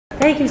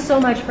Thank you so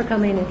much for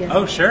coming again.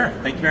 Oh, sure.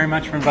 Thank you very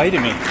much for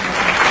inviting me.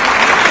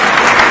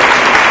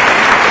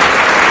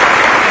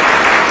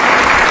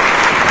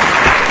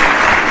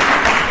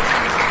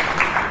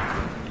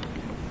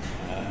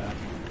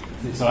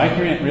 So I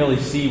can't really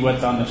see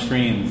what's on the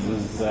screens.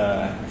 This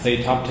is,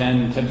 say, top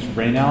 10 tips for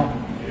brain health?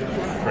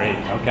 Great.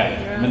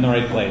 Okay. I'm in the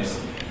right place.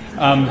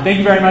 Thank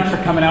you very much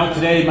for coming out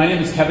today. My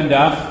name is Kevin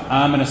Duff.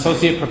 I'm an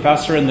associate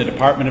professor in the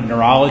Department of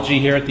Neurology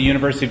here at the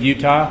University of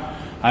Utah.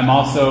 I'm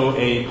also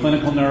a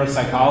clinical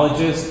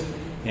neuropsychologist,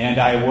 and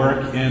I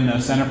work in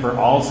the Center for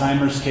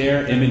Alzheimer's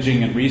Care,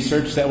 Imaging, and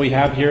Research that we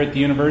have here at the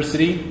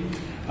university.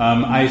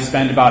 I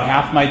spend about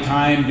half my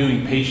time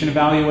doing patient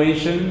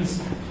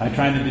evaluations,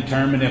 trying to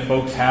determine if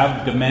folks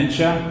have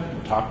dementia.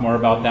 We'll talk more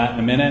about that in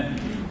a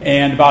minute.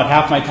 And about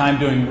half my time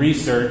doing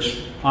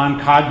research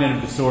on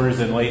cognitive disorders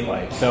in late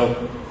life.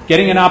 So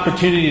getting an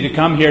opportunity to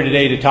come here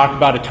today to talk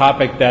about a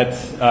topic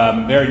that's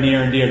very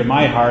near and dear to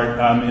my heart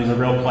is a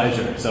real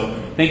pleasure. So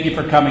thank you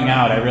for coming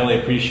out. I really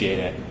appreciate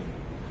it.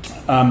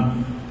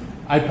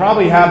 I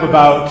probably have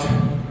about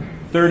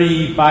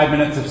 35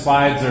 minutes of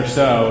slides or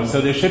so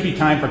there should be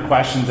time for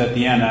questions at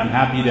the end. I'm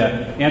happy to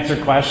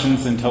answer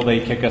questions until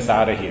they kick us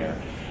out of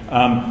here.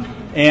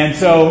 And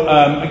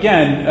so,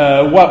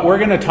 again, what we're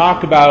going to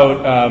talk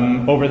about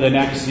over the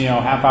next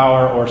half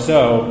hour or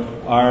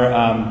so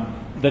are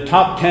the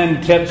top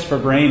 10 tips for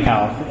brain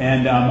health.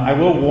 And I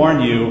will warn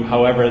you,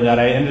 however, that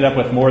I ended up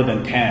with more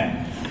than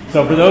 10.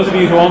 So for those of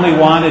you who only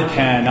wanted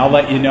 10, I'll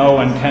let you know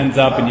when 10's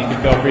up and you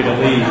can feel free to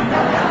leave.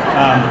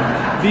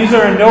 These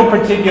are in no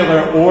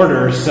particular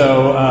order,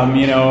 so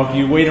if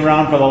you wait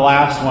around for the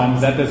last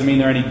ones, that doesn't mean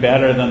they're any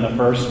better than the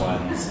first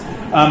ones.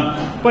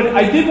 But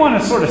I did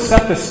want to sort of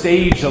set the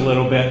stage a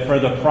little bit for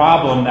the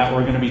problem that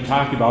we're going to be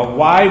talking about,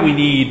 why we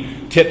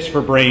need tips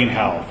for brain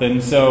health.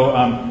 And so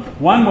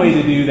one way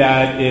to do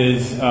that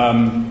is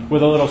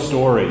with a little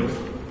story.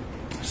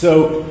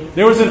 So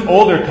there was an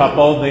older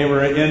couple, they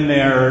were in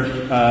their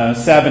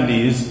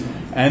 70s,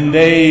 and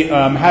they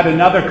had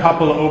another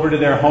couple over to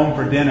their home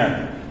for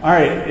dinner. All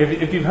right,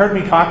 if you've heard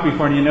me talk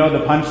before and you know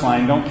the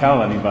punchline, don't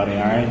tell anybody,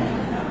 all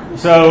right?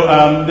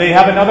 So they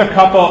have another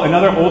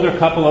older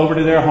couple over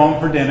to their home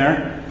for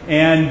dinner,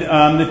 and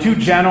the two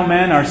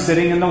gentlemen are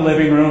sitting in the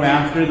living room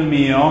after the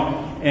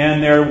meal,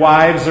 and their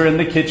wives are in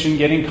the kitchen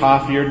getting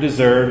coffee or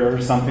dessert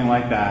or something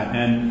like that.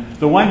 And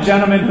the one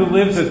gentleman who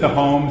lives at the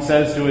home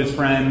says to his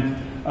friend,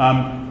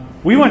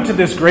 we went to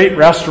this great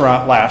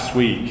restaurant last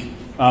week.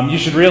 You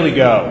should really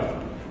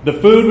go. The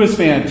food was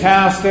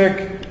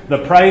fantastic.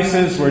 The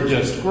prices were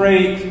just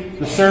great.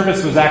 The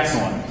service was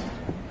excellent.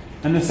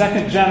 And the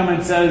second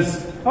gentleman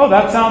says, oh,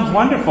 that sounds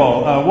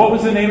wonderful. What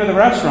was the name of the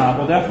restaurant?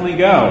 We'll definitely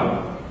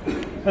go.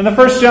 And the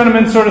first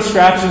gentleman sort of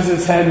scratches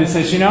his head and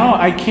says,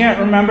 I can't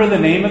remember the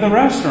name of the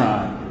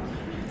restaurant.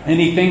 And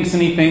he thinks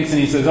and he thinks and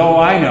he says, oh,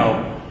 I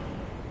know.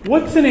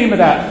 What's the name of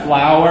that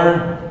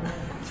flower?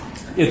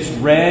 It's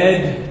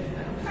red.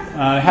 It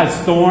has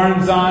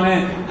thorns on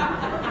it.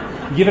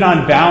 You give it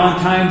on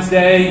Valentine's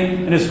Day.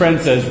 And his friend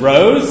says,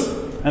 Rose?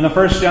 And the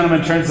first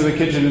gentleman turns to the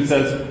kitchen and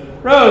says,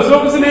 Rose,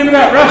 what was the name of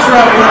that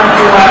restaurant we went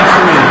to last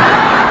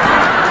week?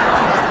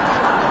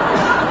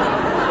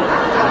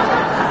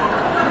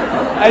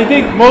 I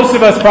think most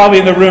of us probably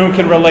in the room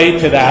can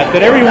relate to that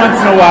every once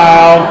in a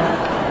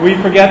while we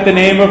forget the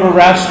name of a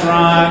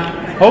restaurant,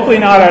 hopefully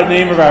not the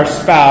name of our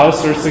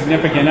spouse or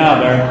significant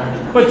other,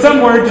 but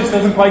some word just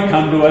doesn't quite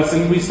come to us,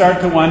 and we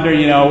start to wonder,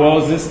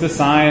 is this the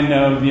sign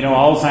of,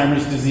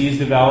 Alzheimer's disease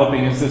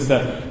developing? Is this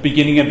the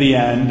beginning of the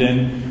end?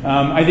 And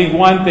I think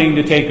one thing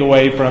to take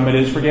away from it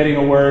is forgetting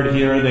a word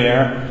here or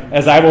there,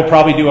 as I will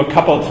probably do a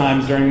couple of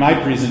times during my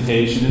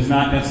presentation, is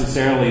not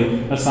necessarily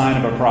a sign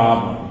of a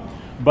problem.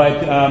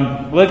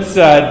 But let's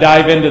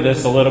dive into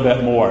this a little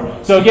bit more.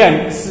 So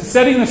again,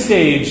 setting the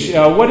stage,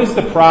 what is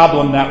the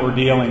problem that we're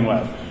dealing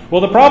with?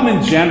 Well, the problem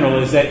in general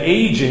is that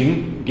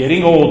aging,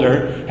 getting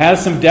older,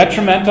 has some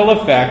detrimental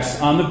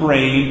effects on the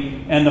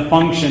brain and the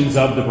functions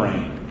of the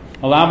brain.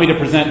 Allow me to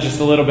present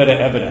just a little bit of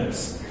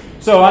evidence.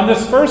 So on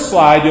this first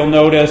slide, you'll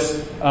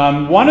notice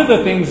one of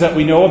the things that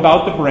we know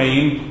about the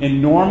brain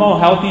in normal,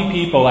 healthy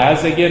people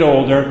as they get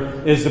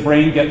older is the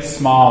brain gets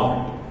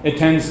smaller. It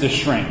tends to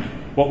shrink,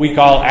 what we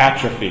call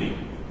atrophy.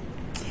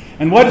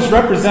 And what is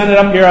represented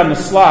up here on the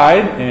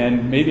slide,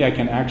 and maybe I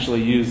can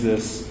actually use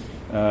this.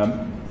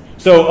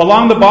 So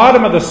along the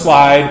bottom of the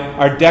slide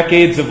are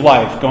decades of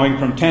life, going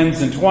from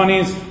 10s and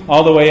 20s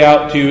all the way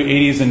out to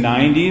 80s and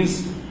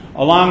 90s.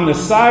 Along the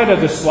side of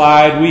the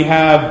slide, we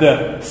have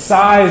the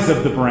size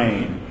of the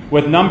brain,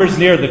 with numbers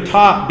near the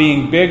top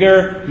being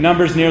bigger,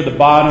 numbers near the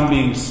bottom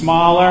being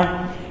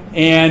smaller.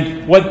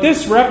 And what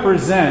this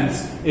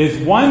represents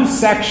is one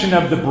section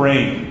of the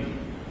brain,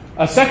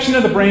 a section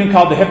of the brain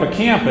called the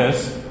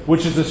hippocampus,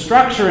 which is a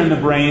structure in the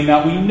brain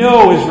that we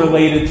know is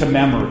related to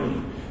memory.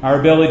 Our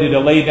ability to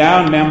lay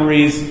down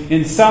memories,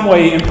 in some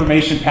way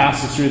information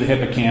passes through the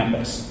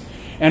hippocampus.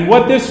 And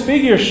what this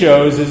figure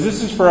shows is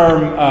this is for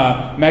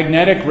our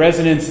magnetic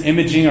resonance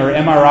imaging or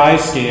MRI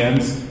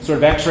scans, sort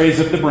of x-rays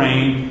of the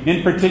brain,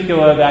 in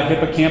particular that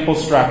hippocampal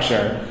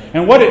structure.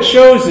 And what it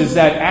shows is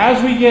that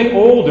as we get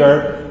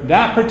older,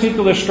 that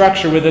particular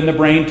structure within the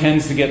brain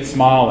tends to get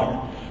smaller.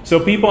 So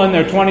people in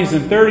their 20s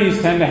and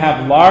 30s tend to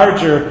have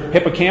larger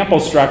hippocampal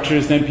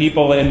structures than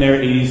people in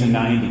their 80s and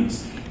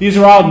 90s. These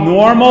are all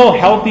normal,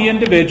 healthy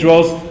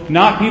individuals,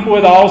 not people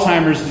with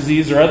Alzheimer's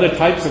disease or other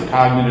types of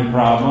cognitive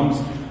problems.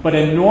 But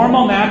a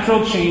normal,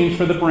 natural change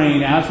for the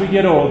brain as we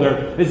get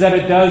older is that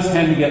it does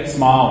tend to get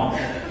smaller.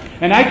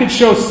 And I could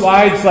show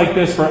slides like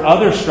this for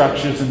other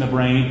structures in the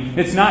brain.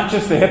 It's not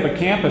just the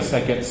hippocampus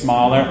that gets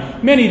smaller.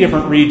 Many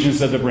different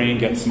regions of the brain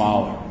get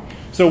smaller.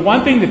 So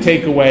one thing to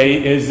take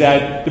away is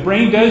that the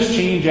brain does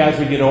change as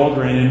we get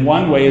older, and in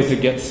one way is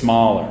it gets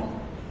smaller.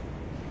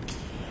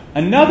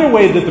 Another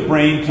way that the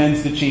brain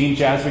tends to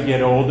change as we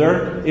get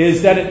older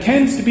is that it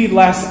tends to be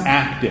less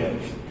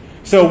active.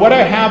 So what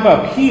I have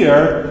up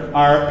here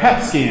are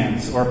PET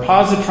scans, or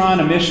positron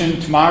emission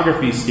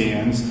tomography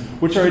scans,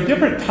 which are a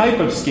different type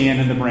of scan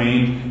in the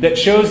brain that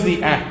shows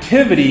the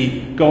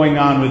activity going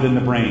on within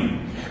the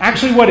brain.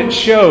 Actually, what it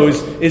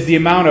shows is the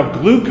amount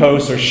of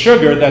glucose or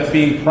sugar that's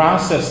being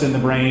processed in the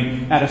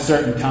brain at a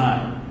certain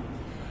time.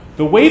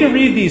 The way to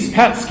read these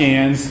PET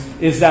scans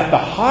is that the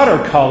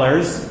hotter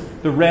colors,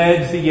 the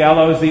reds, the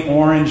yellows, the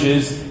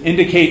oranges,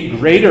 indicate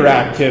greater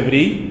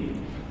activity.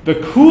 The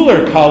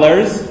cooler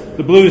colors,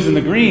 the blues and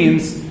the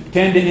greens,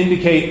 tend to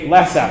indicate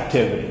less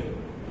activity.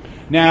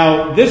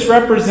 Now, this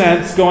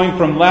represents going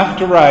from left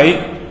to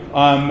right,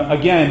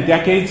 again,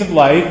 decades of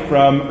life,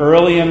 from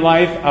early in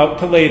life out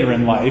to later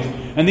in life.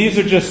 And these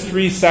are just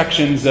 3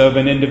 sections of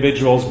an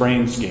individual's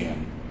brain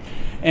scan.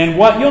 And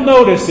what you'll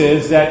notice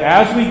is that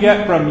as we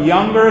get from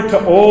younger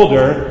to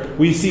older,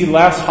 we see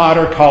less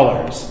hotter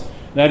colors.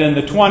 That in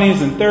the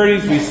 20s and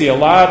 30s, we see a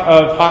lot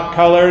of hot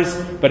colors,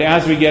 but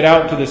as we get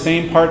out to the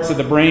same parts of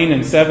the brain in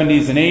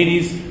 70s and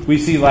 80s, we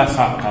see less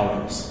hot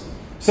colors.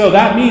 So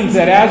that means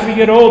that as we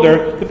get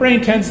older, the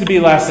brain tends to be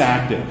less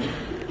active.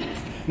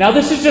 Now,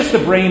 this is just the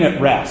brain at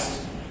rest.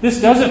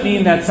 This doesn't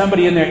mean that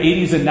somebody in their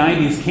 80s and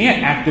 90s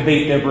can't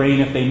activate their brain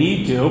if they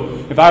need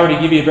to. If I were to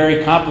give you a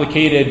very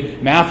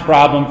complicated math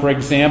problem, for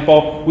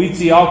example, we'd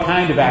see all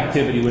kind of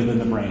activity within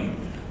the brain.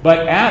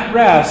 But at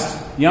rest,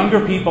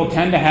 younger people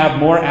tend to have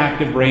more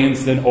active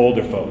brains than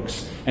older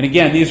folks. And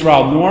again, these are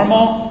all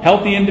normal,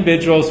 healthy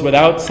individuals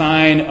without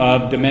sign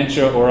of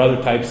dementia or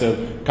other types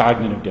of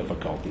cognitive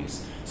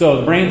difficulties. So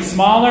the brain's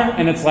smaller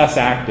and it's less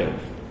active.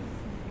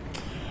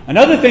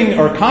 Another thing,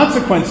 or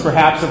consequence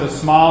perhaps, of a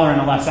smaller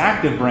and a less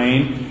active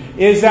brain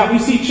is that we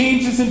see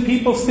changes in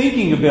people's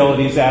thinking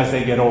abilities as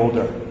they get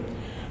older.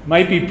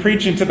 Might be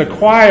preaching to the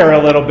choir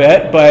a little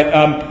bit,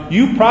 but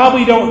you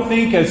probably don't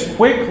think as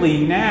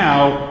quickly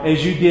now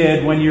as you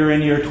did when you're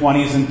in your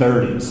 20s and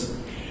 30s.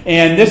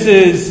 And this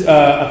is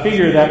a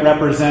figure that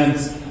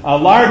represents a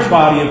large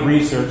body of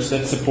research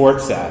that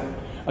supports that.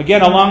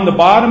 Again, along the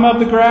bottom of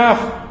the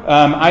graph,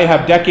 I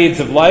have decades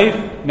of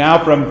life,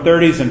 now from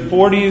 30s and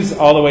 40s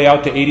all the way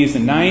out to 80s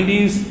and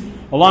 90s.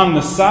 Along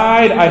the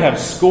side, I have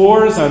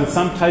scores on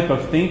some type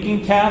of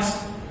thinking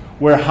test,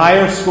 where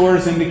higher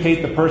scores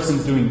indicate the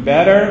person's doing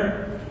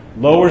better,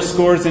 lower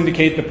scores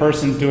indicate the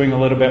person's doing a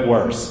little bit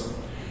worse.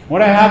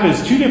 What I have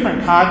is 2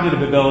 different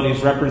cognitive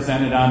abilities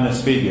represented on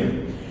this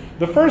figure.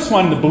 The first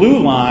one, the blue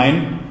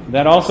line,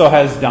 that also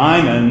has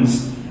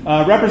diamonds,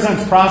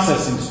 represents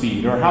processing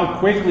speed, or how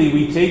quickly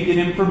we take in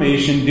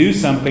information, do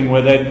something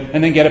with it,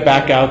 and then get it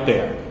back out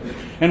there.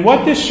 And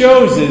what this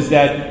shows is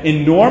that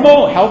in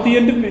normal, healthy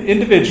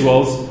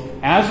individuals,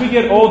 as we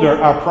get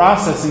older, our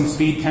processing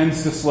speed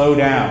tends to slow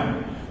down.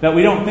 That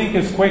we don't think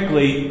as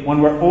quickly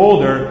when we're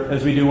older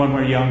as we do when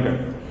we're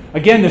younger.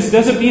 Again, this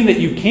doesn't mean that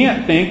you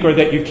can't think or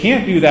that you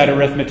can't do that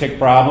arithmetic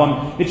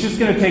problem. It's just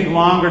going to take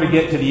longer to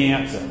get to the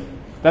answer.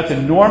 That's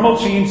a normal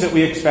change that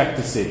we expect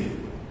to see.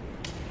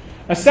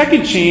 A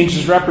second change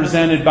is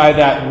represented by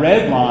that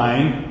red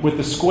line with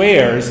the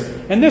squares,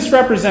 and this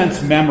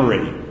represents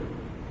memory.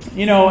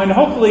 You know, and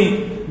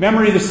hopefully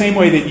memory the same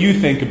way that you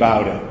think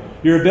about it.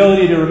 Your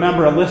ability to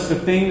remember a list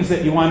of things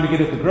that you wanted to get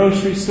at the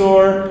grocery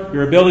store,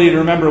 your ability to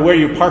remember where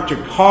you parked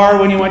your car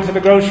when you went to the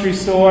grocery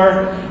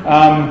store,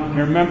 you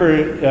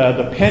remember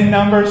the PIN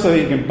number so that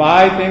you can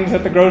buy things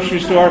at the grocery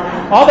store.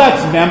 All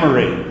that's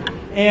memory.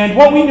 And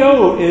what we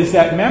know is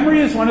that memory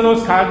is one of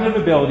those cognitive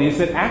abilities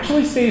that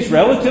actually stays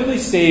relatively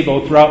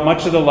stable throughout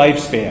much of the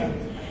lifespan,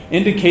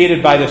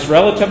 indicated by this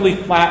relatively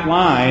flat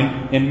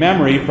line in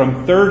memory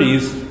from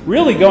 30s,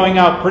 really going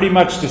out pretty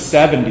much to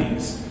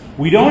 70s.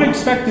 We don't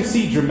expect to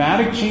see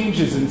dramatic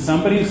changes in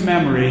somebody's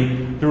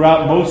memory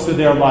throughout most of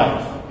their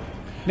life.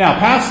 Now,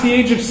 past the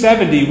age of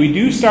 70, we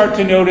do start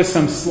to notice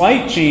some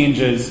slight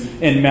changes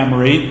in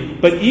memory,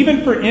 but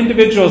even for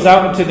individuals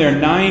out into their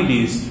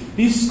 90s,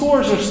 these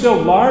scores are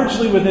still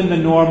largely within the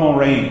normal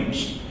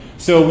range.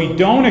 So we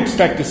don't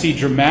expect to see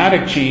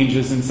dramatic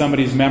changes in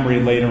somebody's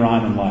memory later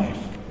on in life.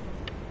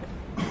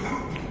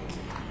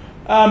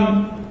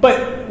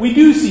 But we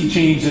do see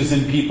changes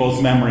in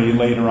people's memory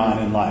later on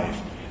in life.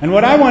 And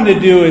what I want to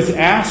do is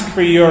ask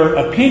for your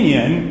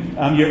opinion,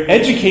 your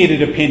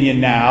educated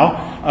opinion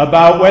now,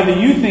 about whether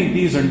you think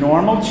these are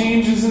normal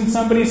changes in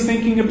somebody's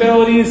thinking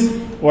abilities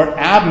or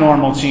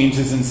abnormal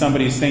changes in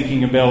somebody's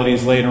thinking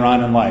abilities later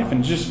on in life.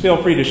 And just feel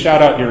free to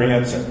shout out your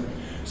answer.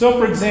 So,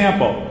 for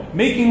example,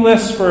 making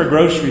lists for a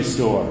grocery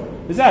store.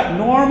 Is that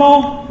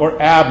normal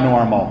or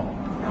abnormal?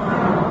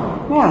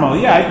 Normal,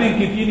 yeah. I think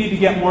if you need to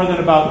get more than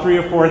about 3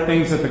 or 4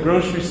 things at the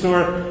grocery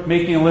store,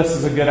 making a list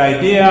is a good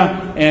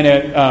idea, and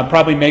it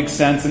probably makes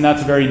sense, and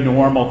that's a very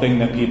normal thing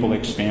that people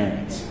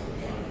experience.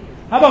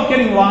 How about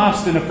getting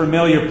lost in a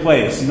familiar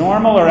place?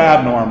 Normal or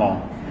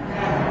abnormal?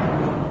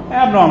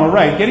 Abnormal,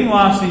 right. Getting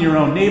lost in your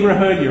own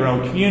neighborhood, your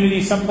own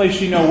community, someplace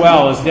you know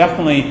well is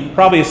definitely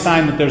probably a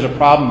sign that there's a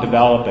problem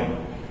developing.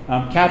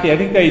 Kathy, I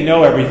think they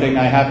know everything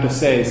I have to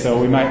say, so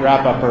we might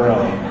wrap up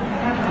early.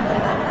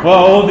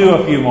 Well, we'll do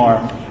a few more.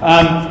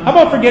 How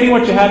about forgetting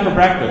what you had for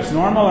breakfast?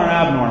 Normal or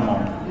abnormal?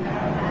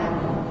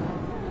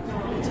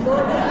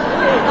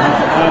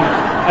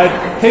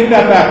 Take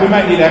that back. We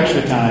might need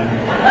extra time.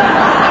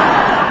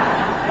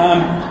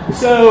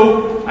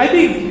 So I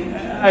think,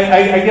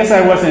 I guess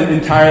I wasn't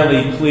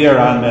entirely clear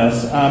on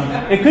this.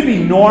 It could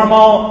be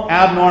normal,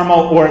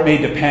 abnormal, or it may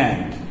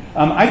depend.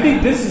 I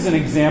think this is an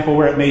example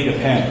where it may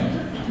depend.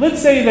 Let's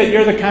say that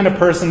you're the kind of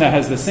person that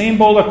has the same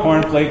bowl of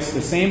cornflakes,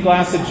 the same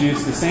glass of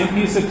juice, the same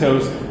piece of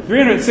toast,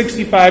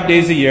 365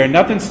 days a year,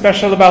 nothing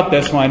special about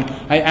this one.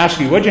 I ask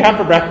you, what'd you have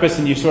for breakfast?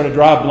 And you sort of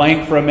draw a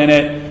blank for a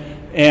minute,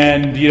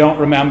 and you don't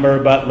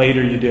remember, but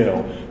later you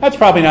do. That's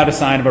probably not a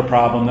sign of a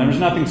problem. There's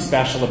nothing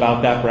special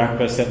about that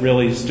breakfast that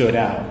really stood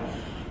out.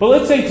 But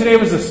let's say today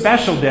was a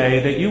special day,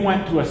 that you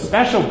went to a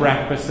special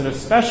breakfast at a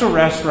special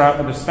restaurant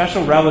with a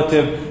special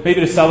relative,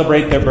 maybe to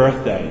celebrate their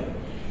birthday.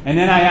 And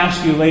then I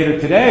ask you later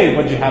today,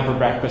 what'd you have for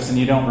breakfast, and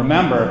you don't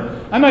remember.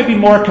 I might be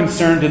more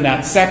concerned in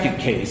that second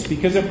case,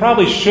 because it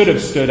probably should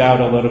have stood out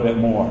a little bit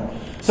more.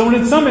 So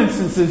in some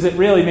instances, it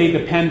really may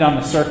depend on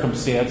the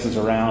circumstances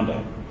around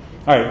it.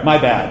 All right, my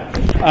bad.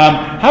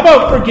 How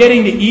about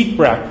forgetting to eat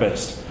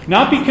breakfast?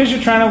 Not because you're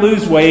trying to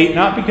lose weight,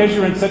 not because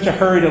you're in such a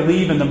hurry to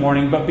leave in the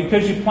morning, but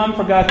because you plumb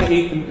forgot to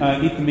eat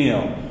the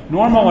meal.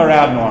 Normal or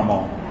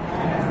abnormal?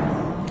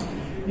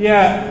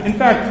 Yeah, in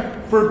fact,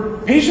 for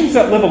patients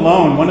that live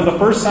alone, one of the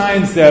first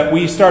signs that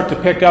we start to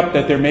pick up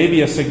that there may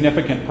be a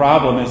significant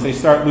problem is they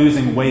start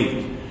losing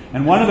weight.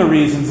 And one of the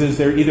reasons is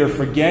they're either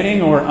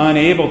forgetting or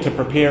unable to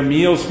prepare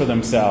meals for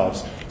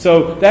themselves.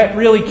 So that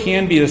really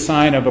can be a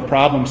sign of a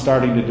problem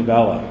starting to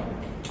develop.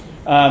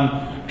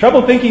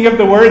 Trouble thinking of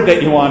the word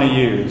that you want to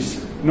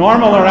use.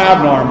 Normal or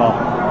abnormal?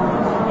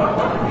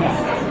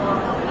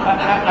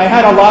 I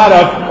had a lot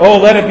of,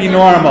 let it be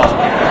normal.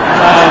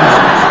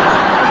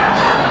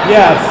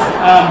 Yes.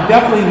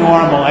 Definitely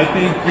normal. I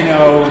think,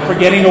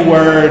 forgetting a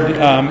word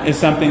is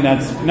something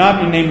that's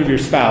not the name of your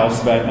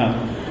spouse, but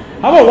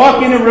how about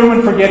walking in a room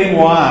and forgetting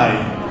why?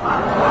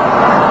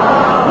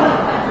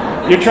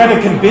 You're trying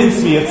to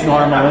convince me it's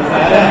normal, is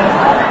that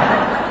it?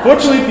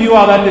 Fortunately for you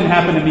all, that didn't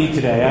happen to me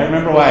today. I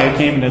remember why I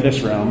came into this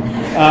room.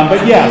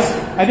 But yes,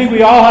 I think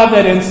we all have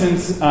that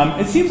instance.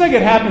 It seems like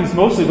it happens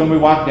mostly when we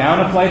walk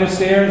down a flight of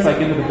stairs, like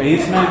into the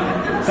basement.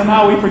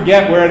 Somehow we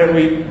forget where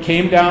we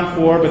came down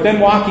for, but then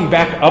walking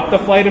back up the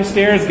flight of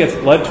stairs gets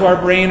blood to our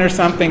brain or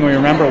something. We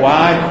remember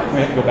why. We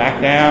have to go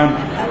back down.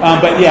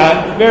 But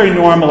yeah, very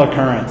normal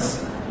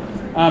occurrence.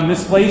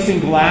 Misplacing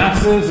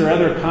glasses or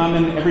other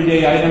common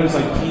everyday items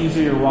like keys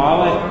or your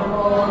wallet.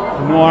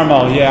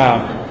 Normal,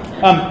 yeah.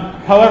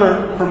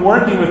 However, from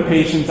working with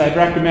patients, I'd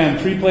recommend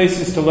 3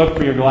 places to look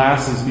for your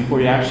glasses before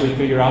you actually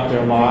figure out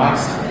they're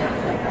lost.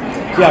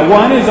 Yeah,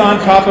 1 is on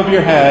top of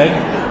your head.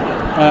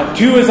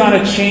 2 is on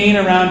a chain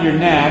around your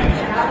neck.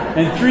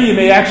 And 3, you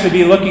may actually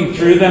be looking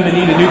through them and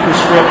need a new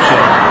prescription.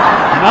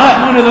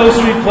 Not one of those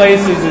 3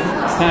 places.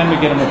 It's time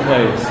to get them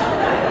replaced.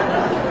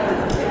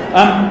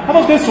 How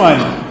about this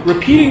one?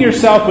 Repeating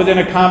yourself within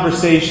a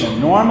conversation.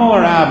 Normal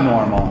or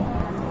abnormal?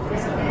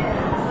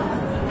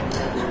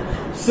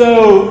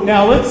 So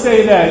now let's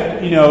say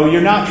that,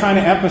 you're not trying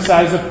to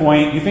emphasize a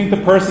point. You think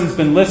the person's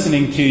been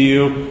listening to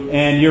you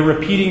and you're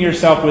repeating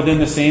yourself within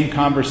the same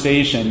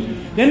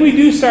conversation. Then we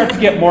do start to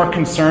get more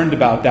concerned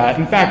about that.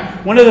 In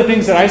fact, one of the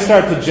things that I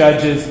start to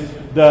judge is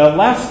the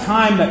less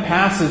time that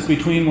passes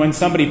between when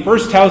somebody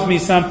first tells me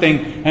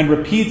something and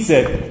repeats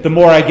it, the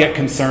more I get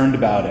concerned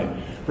about it.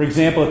 For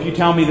example, if you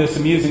tell me this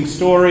amusing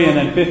story and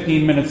then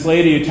 15 minutes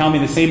later you tell me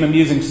the same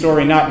amusing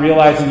story not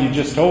realizing you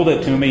just told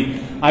it to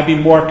me, I'd be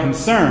more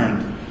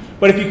concerned.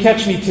 But if you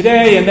catch me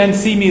today and then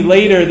see me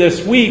later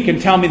this week and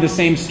tell me the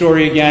same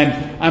story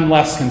again, I'm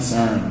less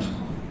concerned.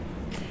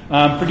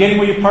 Forgetting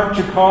where you parked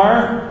your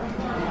car?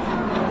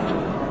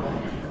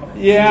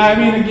 Yeah,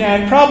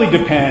 again, probably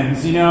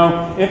depends.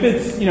 If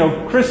it's,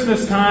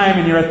 Christmas time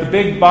and you're at the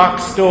big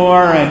box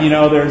store and,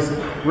 there's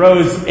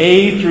rows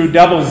A through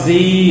double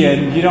Z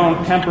and you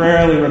don't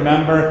temporarily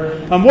remember.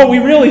 What we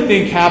really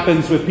think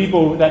happens with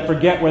people that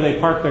forget where they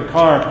park their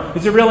car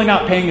is they're really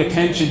not paying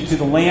attention to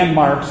the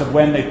landmarks of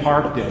when they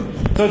parked it.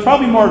 So it's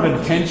probably more of an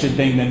attention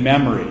thing than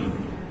memory.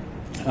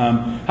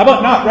 How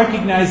about not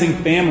recognizing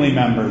family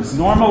members?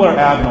 Normal or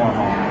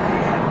abnormal?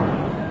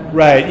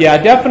 Right, yeah,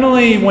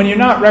 definitely when you're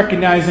not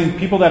recognizing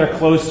people that are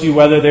close to you,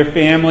 whether they're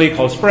family,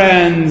 close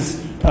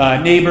friends,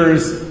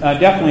 neighbors,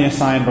 definitely a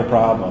sign of a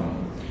problem.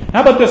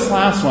 How about this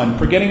last one?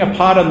 Forgetting a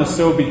pot on the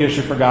stove because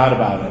you forgot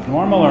about it.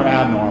 Normal or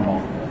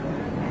abnormal?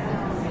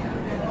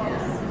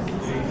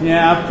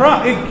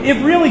 Yeah,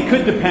 it really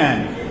could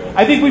depend.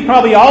 I think we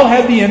probably all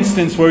had the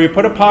instance where we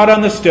put a pot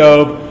on the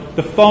stove,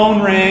 the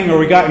phone rang, or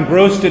we got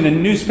engrossed in a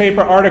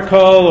newspaper article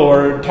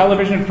or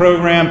television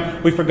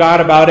program, we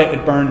forgot about it,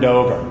 it burned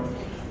over.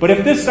 But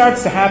if this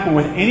starts to happen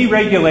with any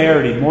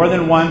regularity, more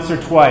than once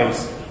or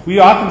twice, we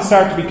often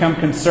start to become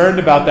concerned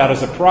about that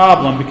as a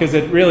problem because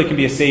it really can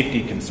be a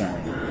safety concern.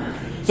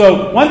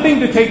 So one thing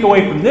to take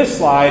away from this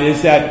slide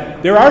is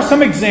that there are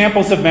some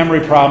examples of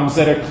memory problems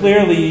that are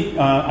clearly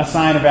a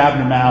sign of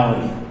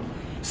abnormality.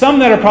 Some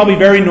that are probably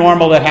very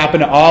normal that happen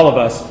to all of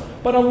us,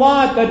 but a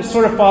lot that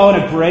sort of fall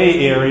in a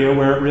gray area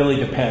where it really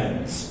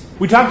depends.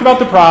 We talked about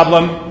the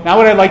problem. Now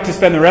what I'd like to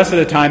spend the rest of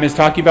the time is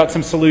talking about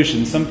some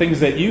solutions, some things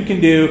that you can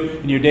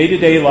do in your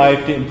day-to-day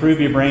life to improve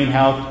your brain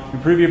health,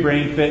 improve your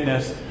brain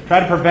fitness,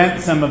 try to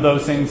prevent some of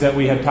those things that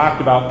we have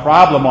talked about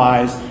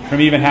problem-wise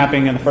from even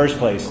happening in the first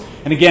place.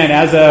 And again,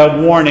 as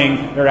a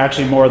warning, there are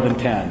actually more than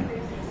 10.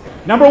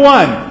 Number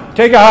 1,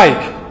 take a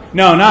hike.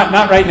 No,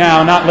 not right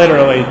now, not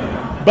literally.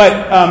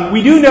 But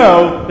we do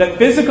know that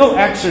physical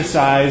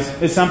exercise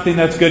is something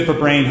that's good for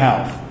brain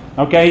health.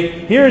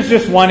 Okay? Here's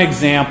just one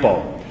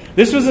example.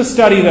 This was a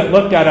study that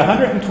looked at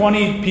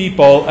 120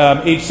 people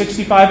age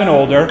 65 and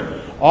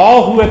older,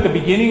 all who at the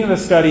beginning of the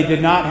study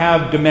did not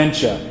have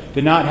dementia,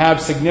 did not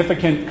have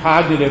significant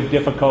cognitive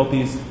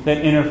difficulties that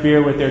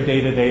interfere with their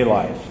day-to-day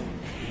life.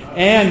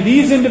 And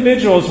these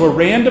individuals were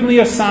randomly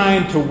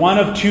assigned to one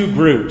of two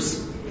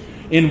groups.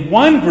 In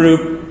one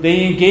group,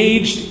 they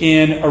engaged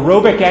in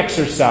aerobic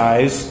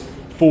exercise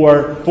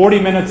for 40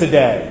 minutes a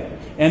day.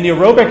 And the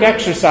aerobic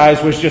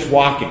exercise was just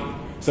walking.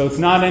 So it's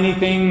not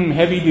anything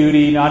heavy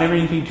duty, not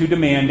anything too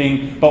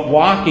demanding, but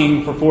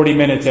walking for 40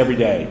 minutes every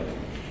day.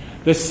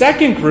 The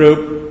second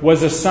group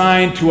was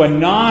assigned to a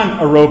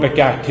non-aerobic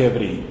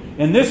activity.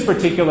 In this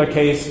particular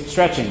case,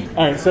 stretching.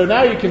 All right, so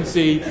now you can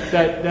see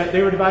that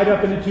they were divided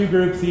up into two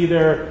groups,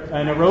 either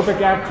an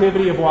aerobic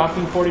activity of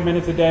walking 40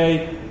 minutes a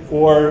day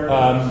or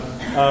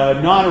a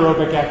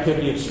non-aerobic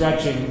activity of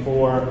stretching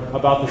for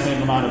about the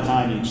same amount of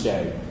time each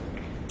day.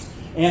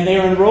 And they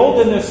were enrolled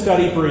in this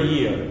study for a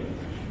year.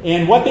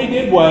 And what they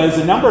did was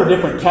a number of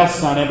different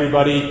tests on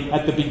everybody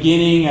at the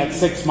beginning, at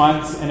 6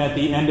 months, and at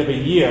the end of a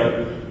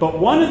year. But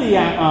one of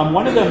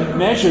the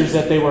measures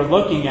that they were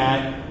looking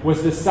at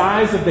was the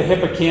size of the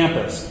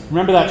hippocampus.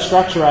 Remember that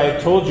structure I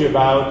had told you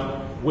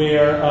about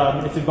where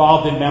it's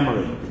involved in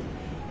memory.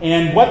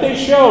 And what they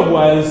showed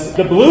was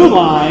the blue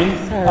line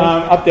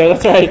up there,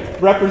 that's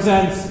right,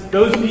 represents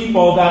those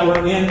people that were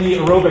in the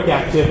aerobic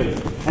activity.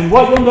 And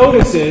what you'll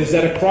notice is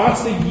that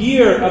across the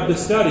year of the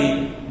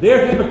study,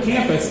 their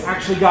hippocampus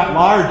actually got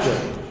larger.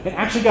 It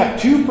actually got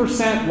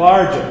 2%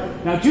 larger.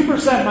 Now,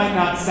 2% might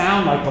not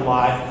sound like a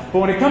lot, but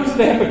when it comes to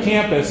the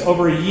hippocampus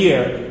over a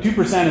year,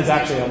 2% is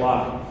actually a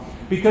lot.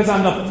 Because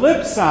on the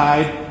flip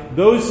side,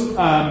 those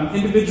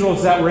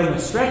individuals that were in the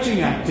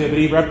stretching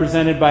activity,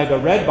 represented by the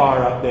red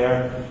bar up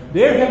there,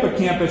 their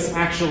hippocampus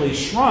actually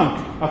shrunk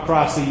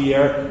across a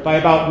year by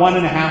about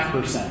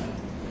 1.5%.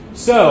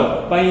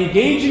 So, by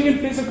engaging in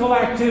physical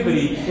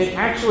activity, it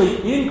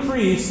actually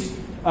increased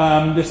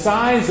the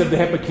size of the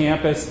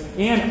hippocampus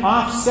and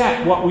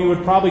offset what we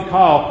would probably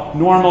call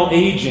normal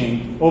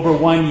aging over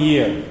 1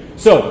 year.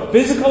 So,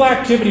 physical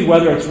activity,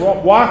 whether it's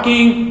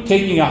walking,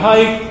 taking a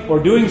hike, or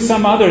doing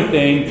some other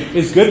thing,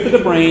 is good for the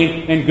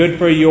brain and good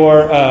for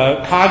your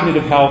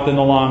cognitive health in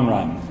the long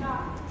run.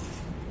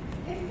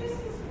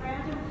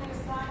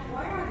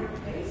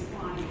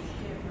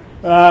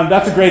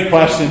 That's a great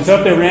question. So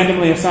if they're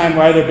randomly assigned,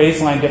 why are there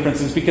baseline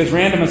differences? Because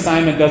random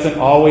assignment doesn't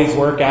always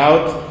work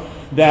out.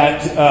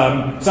 That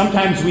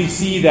sometimes we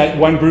see that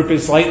one group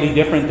is slightly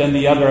different than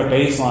the other at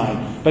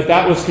baseline. But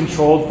that was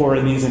controlled for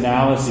in these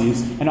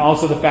analyses. And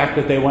also the fact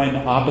that they went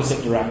in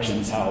opposite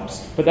directions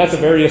helps. But that's a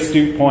very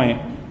astute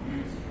point.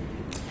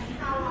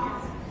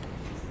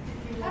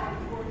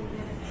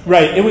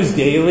 Right, it was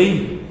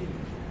daily.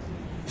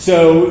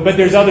 So, but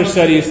there's other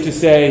studies to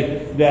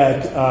say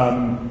that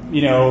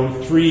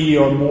 3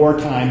 or more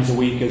times a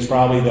week is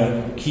probably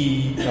the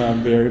key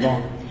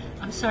variable.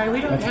 I'm sorry,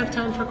 we don't have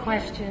time for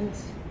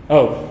questions.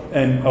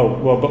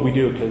 But we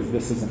do because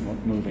this isn't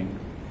moving.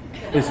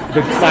 The slides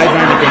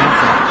aren't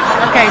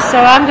advancing. Okay, so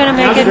I'm going to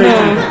make it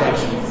move.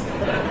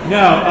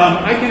 No,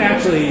 I can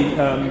actually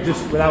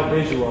just without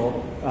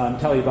visual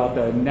tell you about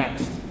the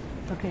next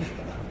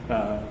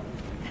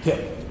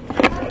tip.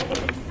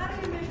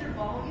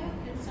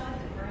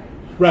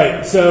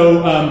 Right,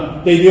 so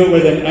they do it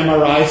with an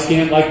MRI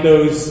scan, like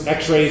those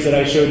x-rays that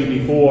I showed you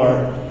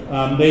before.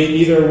 They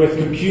either with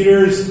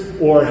computers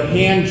or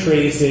hand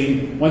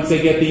tracing, once they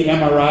get the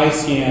MRI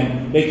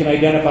scan, they can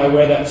identify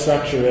where that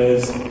structure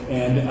is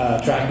and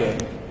track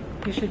it.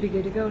 You should be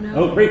good to go now.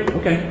 Oh, great,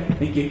 okay,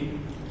 thank you.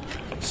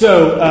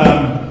 So,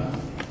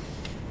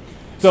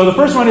 so the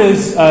first one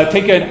is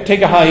take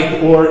a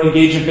hike or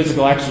engage in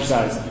physical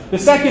exercise. The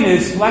second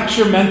is flex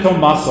your mental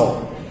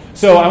muscle.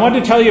 So I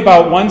wanted to tell you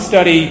about one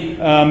study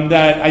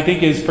that I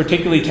think is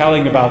particularly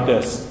telling about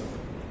this.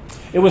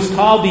 It was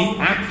called the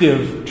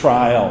ACTIVE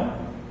trial.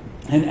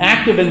 And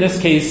ACTIVE in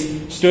this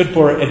case stood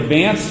for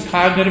Advanced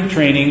Cognitive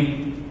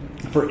Training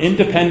for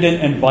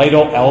Independent and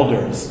Vital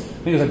Elders.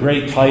 I think it's a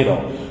great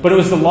title. But it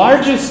was the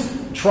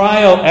largest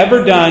trial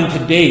ever done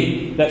to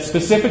date that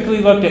specifically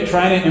looked at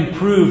trying to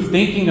improve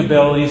thinking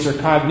abilities or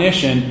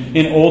cognition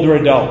in older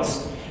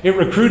adults. It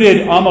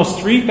recruited almost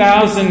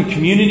 3,000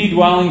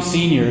 community-dwelling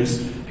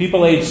seniors,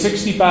 people aged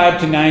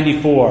 65 to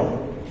 94.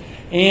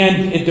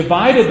 And it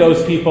divided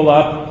those people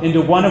up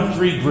into one of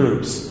three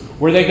groups,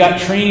 where they got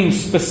training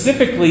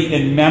specifically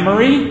in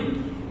memory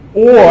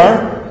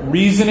or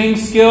reasoning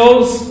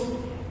skills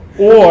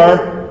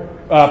or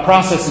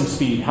processing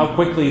speed, how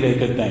quickly they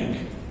could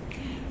think.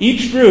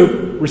 Each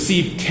group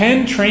received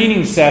 10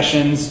 training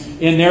sessions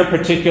in their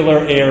particular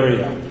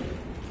area.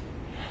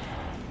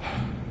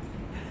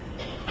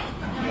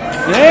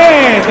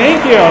 Yay,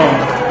 thank you.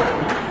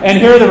 And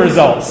here are the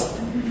results.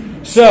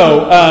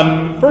 So,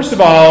 first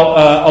of all,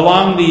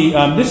 along the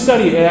this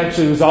study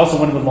actually was also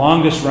one of the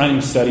longest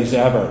running studies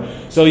ever.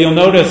 So you'll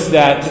notice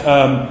that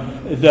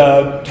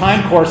the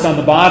time course on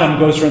the bottom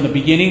goes from the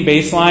beginning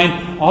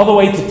baseline all the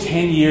way to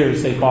 10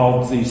 years they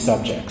followed these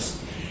subjects.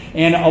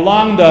 And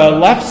along the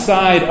left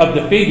side of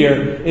the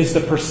figure is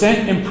the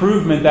percent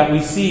improvement that we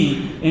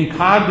see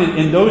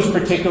in those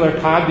particular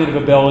cognitive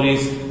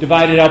abilities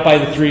divided out by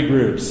the three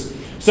groups.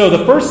 So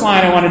the first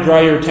line I want to draw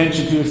your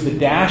attention to is the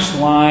dashed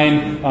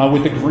line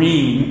with the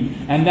green,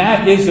 and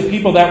that is the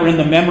people that were in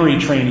the memory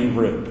training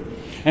group.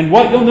 And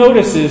what you'll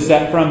notice is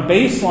that from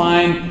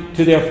baseline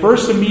to their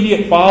first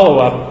immediate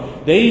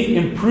follow-up, they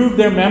improved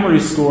their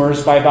memory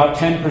scores by about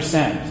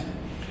 10%.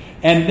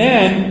 And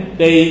then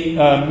they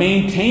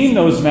maintained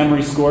those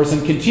memory scores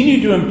and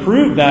continued to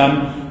improve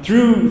them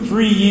through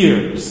 3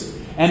 years.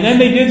 And then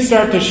they did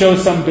start to show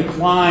some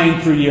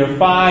decline through year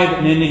 5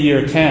 and into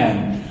year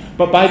 10.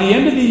 But by the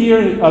end of the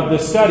year of the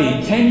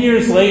study, 10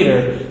 years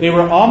later, they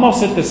were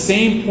almost at the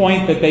same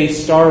point that they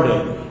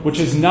started, which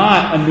is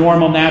not a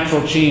normal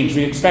natural change.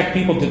 We expect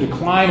people to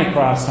decline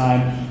across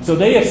time. So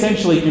they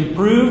essentially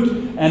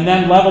improved and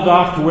then leveled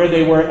off to where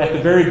they were at the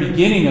very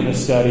beginning of the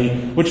study,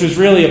 which was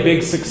really a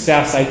big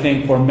success, I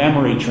think, for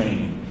memory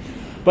training.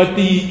 But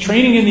the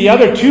training in the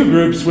other two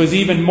groups was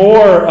even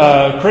more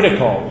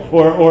critical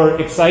or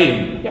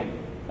exciting. Yeah.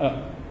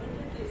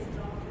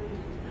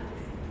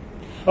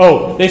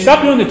 They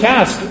stopped doing the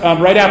task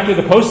right after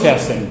the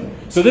post-testing.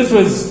 So this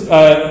was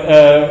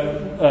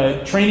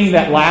training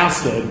that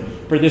lasted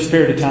for this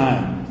period of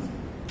time.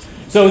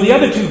 So the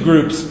other two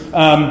groups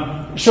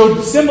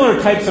showed similar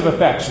types of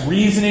effects,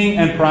 reasoning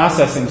and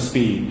processing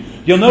speed.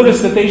 You'll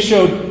notice that they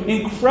showed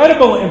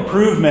incredible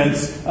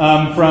improvements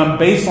from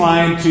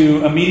baseline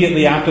to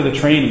immediately after the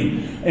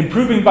training,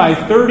 improving by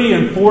 30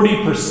 and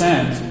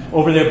 40%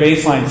 over their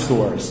baseline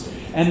scores.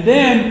 And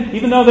then,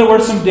 even though there were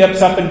some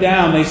dips up and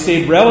down, they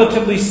stayed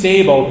relatively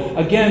stable,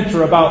 again,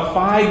 through about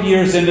 5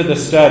 years into the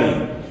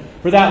study.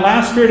 For that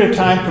last period of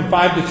time, from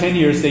 5 to 10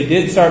 years, they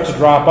did start to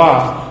drop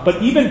off.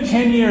 But even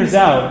 10 years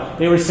out,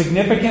 they were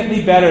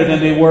significantly better than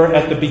they were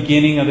at the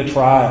beginning of the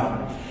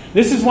trial.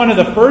 This is one of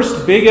the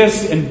first,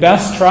 biggest, and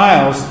best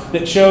trials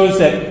that shows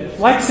that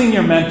flexing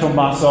your mental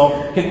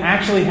muscle can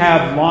actually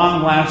have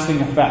long-lasting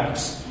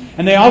effects.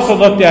 And they also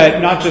looked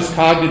at not just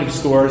cognitive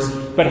scores,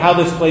 but how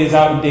this plays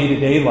out in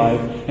day-to-day life,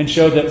 and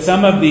showed that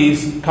some of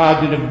these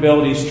cognitive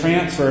abilities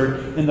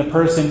transferred in the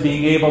person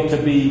being able to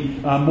be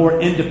more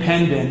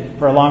independent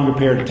for a longer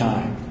period of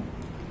time.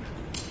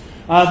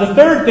 The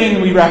third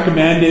thing we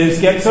recommend is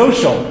get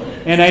social.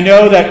 And I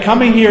know that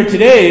coming here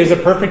today is a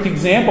perfect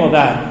example of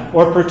that,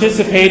 or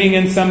participating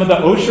in some of the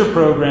Osher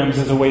programs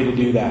is a way to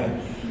do that.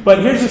 But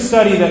here's a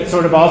study that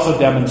sort of also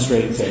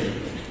demonstrates it.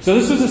 So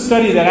this was a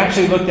study that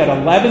actually looked at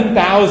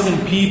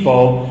 11,000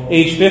 people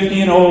aged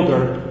 50 and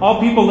older,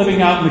 all people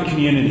living out in the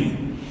community.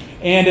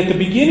 And at the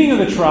beginning of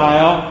the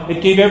trial,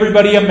 it gave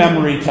everybody a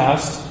memory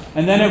test,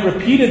 and then it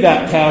repeated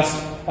that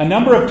test a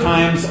number of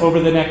times over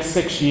the next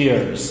 6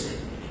 years.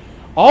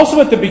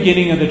 Also at the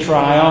beginning of the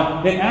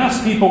trial, it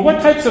asked people,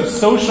 what types of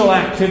social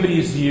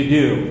activities do you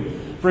do?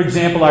 For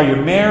example, are you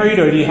married,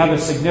 or do you have a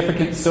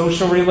significant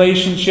social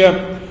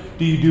relationship?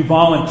 Do you do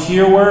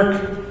volunteer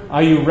work?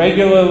 Are you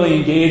regularly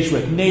engaged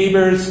with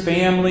neighbors,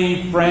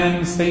 family,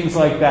 friends, things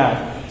like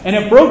that? And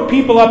it broke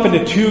people up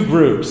into two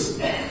groups.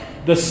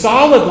 The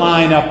solid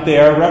line up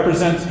there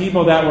represents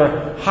people that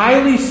were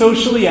highly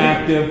socially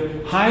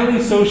active,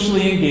 highly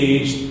socially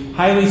engaged,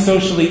 highly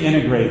socially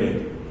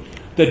integrated.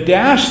 The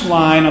dashed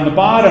line on the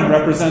bottom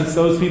represents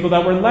those people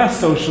that were less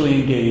socially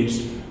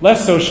engaged,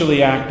 less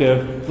socially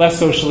active, less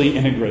socially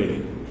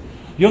integrated.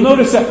 You'll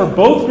notice that for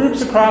both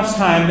groups across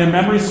time, their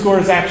memory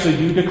scores actually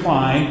do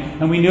decline,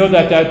 and we know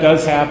that that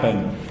does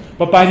happen.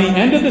 But by the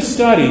end of the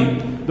study,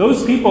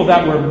 those people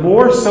that were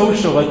more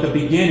social at the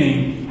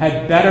beginning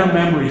had better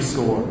memory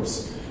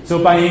scores.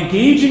 So by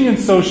engaging in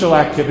social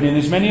activity, and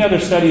there's many other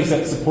studies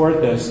that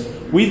support this,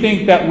 we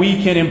think that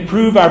we can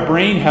improve our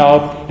brain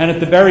health and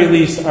at the very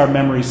least our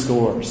memory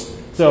scores.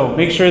 So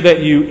make sure that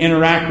you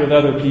interact with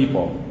other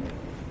people.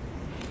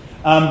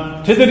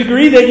 To the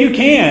degree that you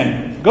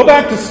can, go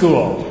back to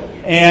school.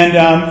 And,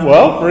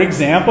 well, for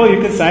example, you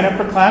could sign up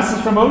for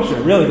classes from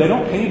Osher. Really, they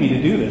don't pay me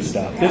to do this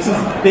stuff. This is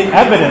the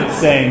evidence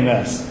saying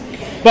this.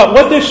 But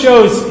what this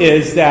shows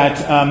is that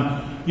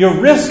your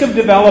risk of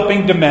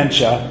developing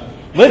dementia,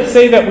 let's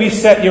say that we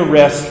set your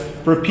risk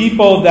for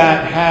people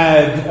that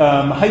had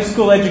high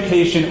school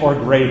education or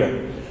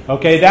greater.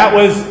 Okay, that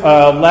was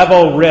a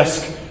level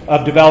risk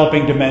of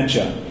developing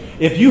dementia.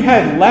 If you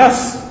had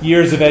less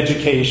years of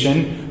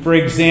education, for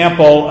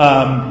example,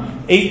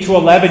 8 to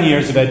 11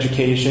 years of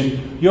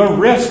education, your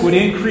risk would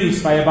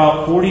increase by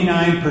about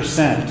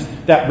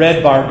 49%, that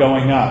red bar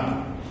going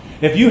up.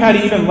 If you had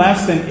even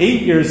less than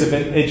 8 years of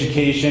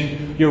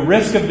education, your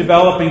risk of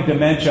developing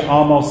dementia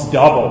almost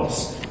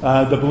doubles.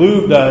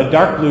 The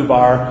dark blue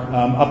bar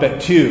up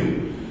at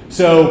 2.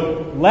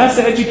 So less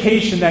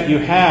education that you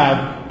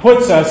have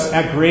puts us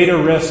at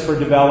greater risk for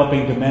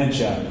developing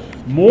dementia.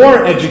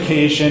 More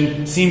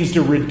education seems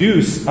to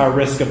reduce our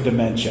risk of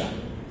dementia.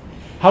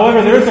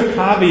 However, there's a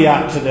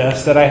caveat to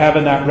this that I have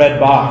in that red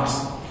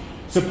box.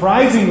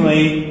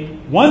 Surprisingly,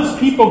 once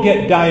people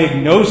get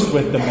diagnosed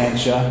with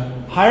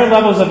dementia, higher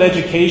levels of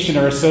education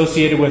are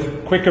associated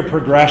with quicker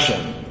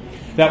progression.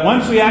 That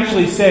once we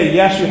actually say,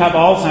 yes, you have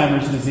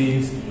Alzheimer's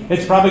disease,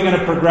 it's probably going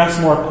to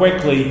progress more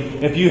quickly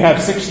if you have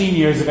 16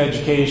 years of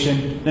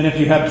education than if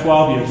you have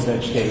 12 years of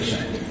education.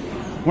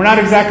 We're not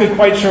exactly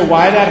quite sure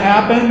why that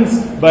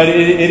happens, but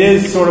it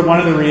is sort of one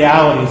of the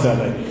realities of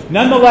it.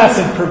 Nonetheless,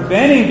 in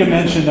preventing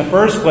dementia in the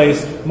first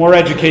place, more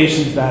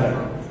education is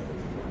better.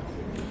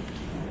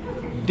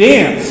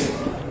 Dance.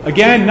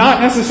 Again, not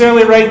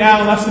necessarily right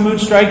now unless the mood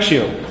strikes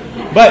you.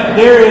 But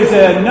there is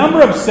a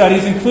number of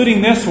studies,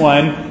 including this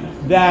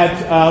one,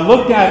 that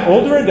looked at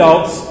older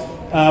adults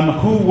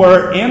who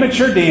were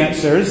amateur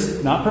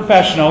dancers, not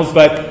professionals,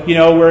 but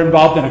were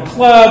involved in a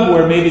club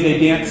where maybe they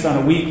danced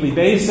on a weekly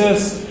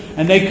basis,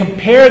 and they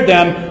compared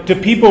them to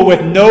people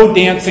with no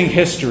dancing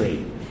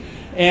history.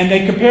 And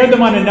they compared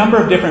them on a number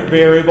of different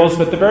variables,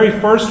 but the very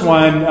first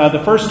one,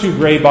 the first 2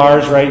 gray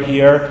bars right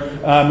here,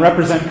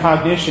 represent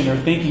cognition or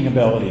thinking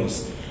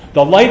abilities.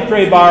 The light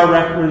gray bar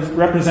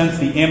represents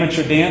the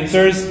amateur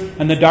dancers,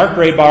 and the dark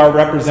gray bar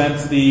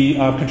represents the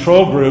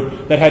control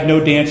group that had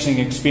no dancing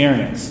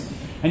experience.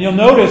 And you'll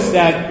notice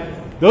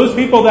that those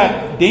people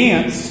that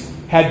danced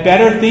had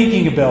better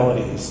thinking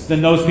abilities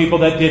than those people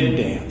that didn't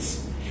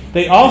dance.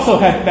 They also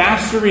had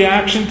faster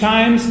reaction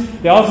times.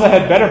 They also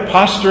had better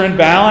posture and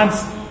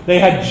balance. They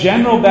had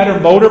general better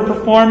motor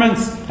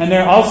performance, and they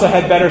also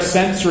had better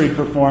sensory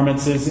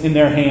performances in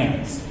their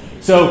hands.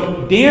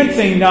 So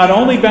dancing not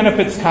only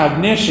benefits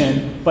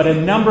cognition, but a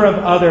number of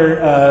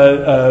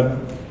other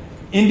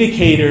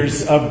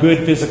indicators of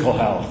good physical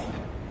health.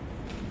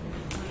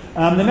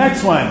 The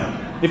next one.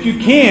 If you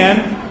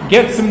can,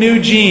 get some new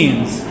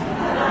genes.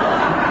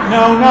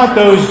 No, not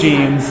those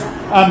genes.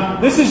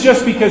 This is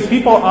just because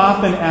people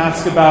often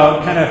ask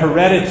about kind of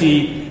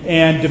heredity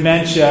and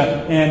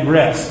dementia and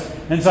risk.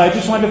 And so I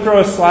just wanted to throw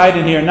a slide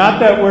in here. Not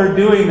that we're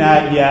doing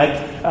that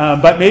yet,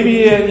 but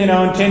maybe in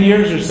 10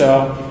 years or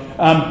so.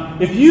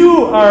 If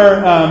you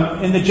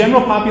are in the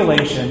general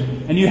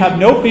population and you have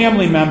no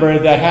family member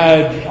that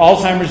had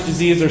Alzheimer's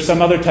disease or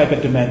some other type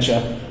of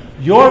dementia,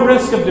 your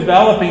risk of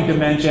developing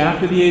dementia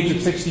after the age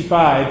of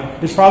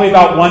 65 is probably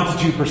about 1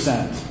 to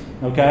 2%.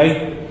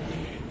 Okay?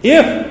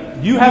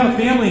 If you have a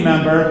family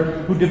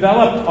member who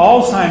developed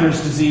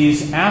Alzheimer's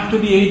disease after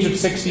the age of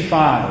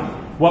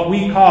 65, what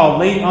we call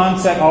late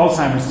onset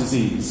Alzheimer's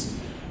disease,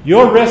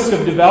 your risk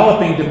of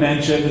developing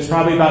dementia is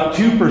probably about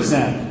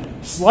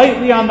 2%,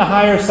 slightly on the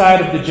higher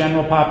side of the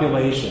general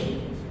population.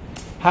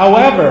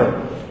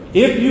 However,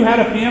 if you had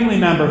a family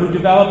member who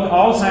developed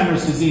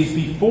Alzheimer's disease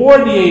before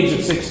the age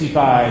of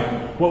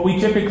 65, what we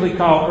typically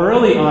call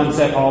early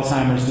onset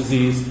Alzheimer's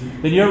disease,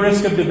 then your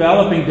risk of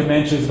developing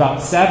dementia is about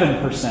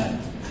 7%.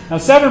 Now,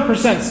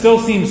 7% still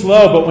seems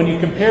low, but when you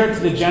compare it to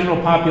the general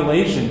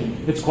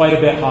population, it's quite a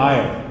bit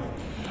higher.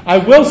 I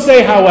will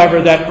say,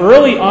 however, that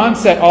early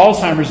onset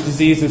Alzheimer's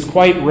disease is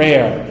quite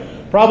rare.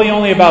 Probably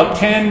only about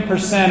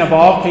 10% of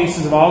all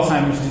cases of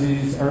Alzheimer's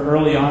disease are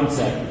early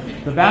onset.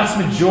 The vast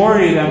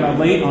majority of them are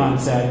late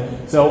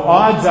onset. So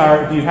odds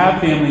are, if you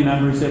have family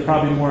members, they're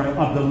probably more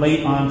of the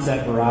late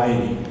onset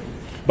variety.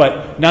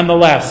 But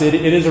nonetheless, it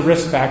is a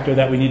risk factor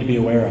that we need to be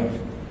aware of.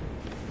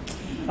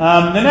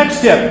 The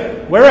next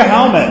tip, wear a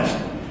helmet.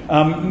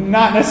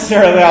 Not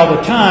necessarily all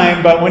the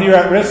time, but when you're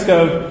at risk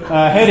of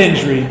head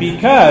injury,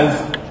 because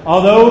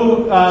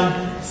although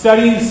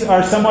studies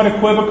are somewhat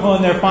equivocal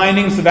in their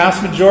findings, the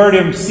vast majority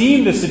of them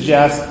seem to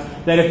suggest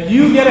that if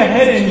you get a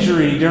head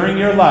injury during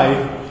your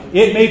life,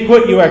 it may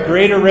put you at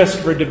greater risk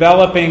for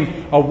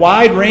developing a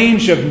wide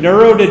range of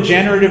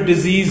neurodegenerative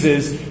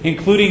diseases,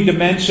 including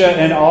dementia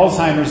and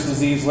Alzheimer's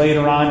disease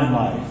later on in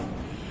life.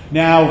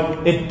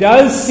 Now, it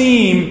does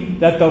seem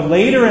that the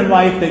later in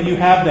life that you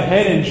have the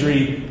head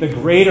injury, the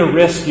greater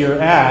risk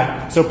you're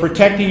at. So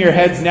protecting your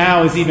heads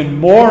now is even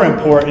more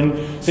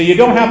important. So you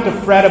don't have to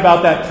fret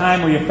about that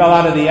time where you fell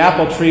out of the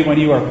apple tree when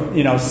you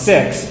were,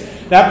 6.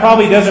 That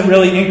probably doesn't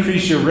really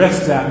increase your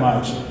risk that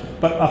much.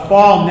 But a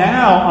fall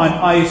now on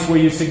ice where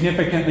you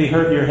significantly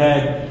hurt your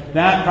head,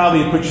 that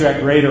probably puts you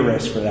at greater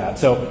risk for that.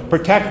 So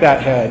protect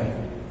that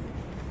head.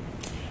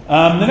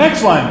 The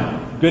next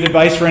one, good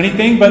advice for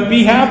anything, but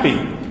be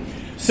happy.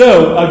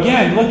 So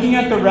again, looking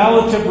at the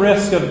relative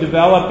risk of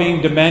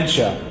developing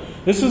dementia.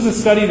 This was a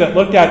study that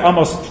looked at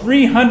almost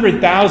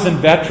 300,000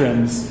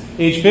 veterans,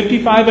 age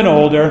 55 and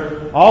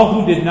older, all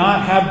who did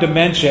not have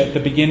dementia at the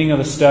beginning of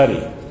the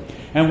study.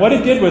 And what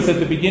it did was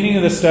at the beginning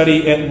of the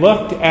study, it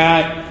looked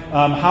at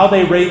how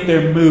they rate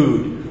their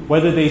mood,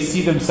 whether they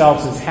see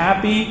themselves as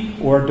happy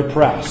or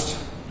depressed.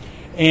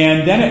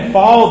 And then it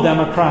followed them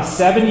across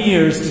 7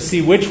 years to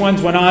see which ones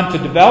went on to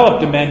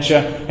develop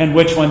dementia and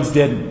which ones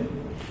didn't.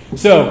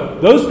 So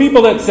those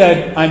people that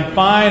said, I'm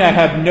fine, I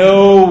have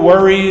no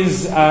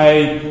worries,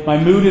 my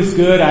mood is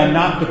good, I'm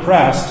not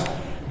depressed,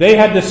 they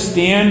had the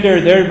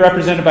standard, they're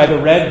represented by the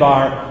red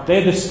bar,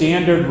 they had the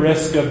standard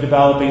risk of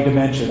developing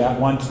dementia,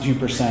 that 1 to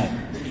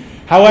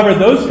 2%. However,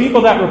 those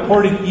people that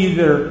reported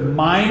either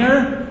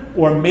minor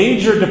or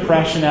major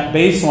depression at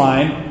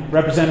baseline,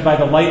 represented by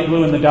the light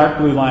blue and the dark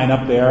blue line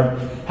up there,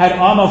 had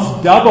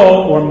almost double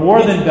or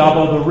more than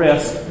double the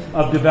risk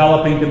of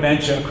developing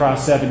dementia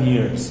across 7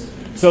 years.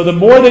 So the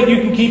more that you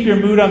can keep your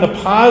mood on the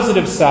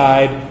positive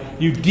side,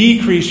 you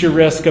decrease your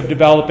risk of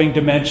developing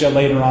dementia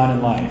later on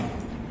in life.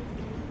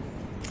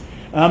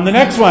 The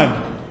next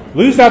one,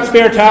 lose that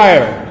spare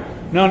tire.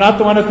 No, not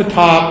the one at the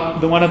top,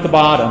 the one at the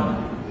bottom.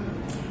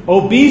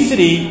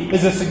 Obesity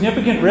is a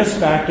significant risk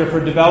factor for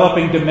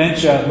developing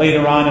dementia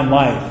later on in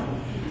life.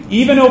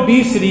 Even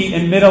obesity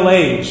in middle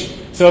age.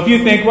 So if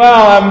you think,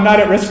 well, I'm not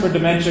at risk for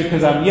dementia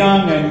because I'm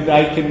young and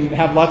I can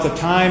have lots of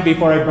time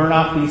before I burn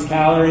off these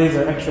calories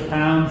or extra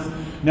pounds.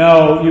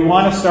 No, you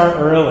want to start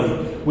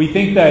early. We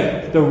think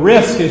that the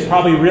risk is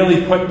probably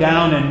really put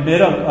down in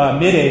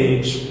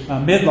mid-age,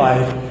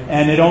 midlife,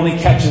 and it only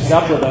catches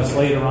up with us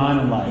later on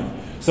in life.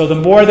 So the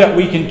more that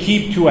we can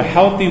keep to a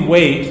healthy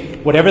weight,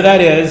 whatever that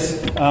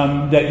is,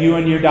 that you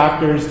and your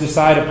doctors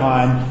decide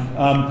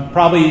upon,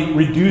 probably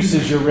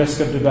reduces your risk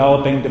of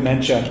developing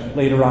dementia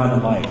later on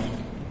in life.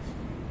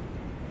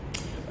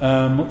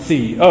 Let's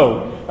see.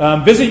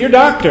 Visit your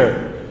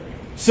doctor.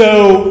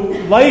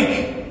 So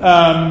like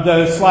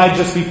the slide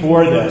just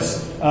before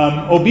this,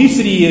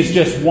 obesity is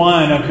just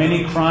one of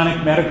many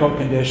chronic medical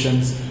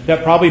conditions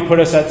that probably put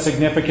us at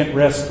significant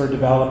risk for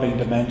developing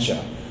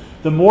dementia.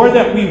 The more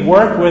that we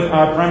work with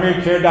our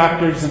primary care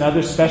doctors and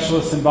other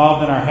specialists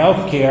involved in our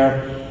health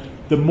care,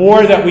 the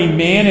more that we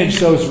manage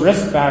those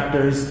risk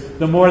factors,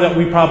 the more that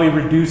we probably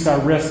reduce our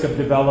risk of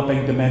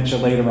developing dementia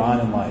later on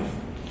in life.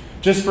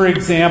 Just for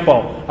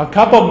example, a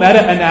couple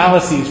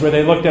meta-analyses where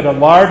they looked at a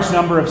large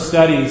number of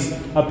studies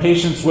of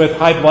patients with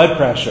high blood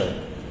pressure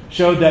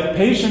showed that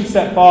patients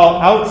that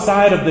fall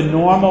outside of the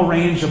normal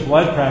range of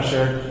blood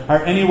pressure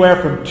are anywhere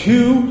from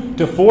 2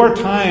 to 4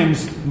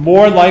 times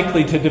more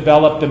likely to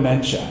develop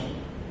dementia.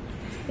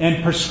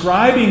 And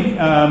prescribing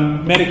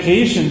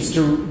medications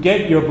to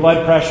get your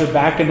blood pressure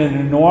back into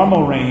the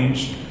normal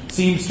range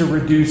seems to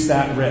reduce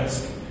that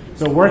risk.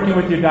 So working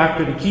with your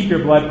doctor to keep your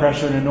blood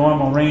pressure in a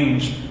normal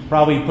range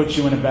probably puts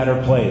you in a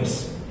better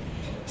place.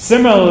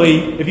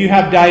 Similarly, if you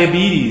have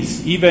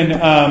diabetes, even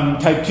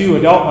type 2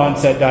 adult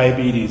onset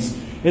diabetes,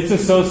 it's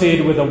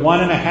associated with a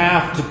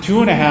 1.5 to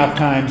 2.5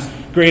 times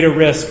greater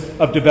risk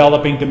of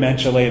developing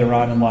dementia later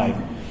on in life.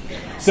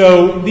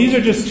 So these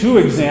are just 2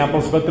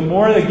 examples, but the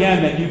more,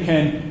 again, that you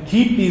can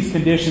keep these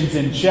conditions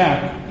in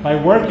check by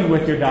working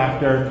with your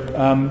doctor,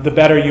 the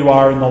better you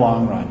are in the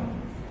long run.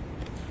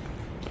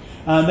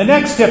 The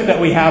next tip that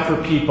we have for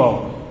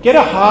people, get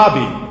a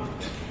hobby.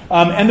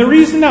 And the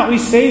reason that we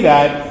say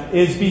that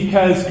is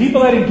because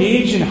people that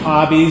engage in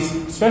hobbies,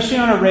 especially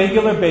on a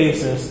regular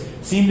basis,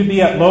 seem to be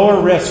at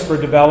lower risk for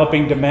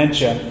developing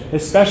dementia,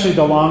 especially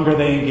the longer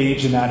they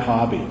engage in that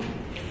hobby.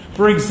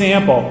 For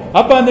example,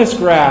 up on this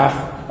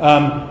graph,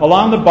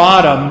 along the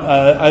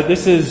bottom,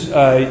 this is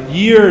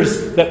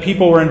years that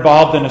people were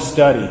involved in a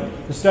study.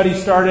 The study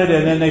started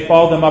and then they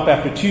followed them up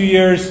after 2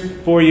 years,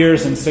 4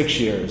 years, and 6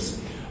 years.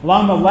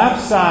 Along the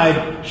left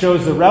side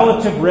shows the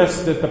relative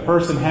risk that the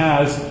person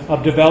has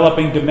of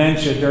developing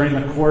dementia during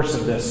the course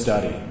of this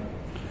study.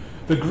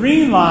 The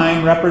green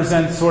line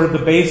represents sort of the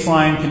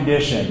baseline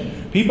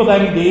condition. People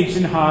that engaged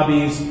in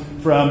hobbies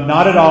from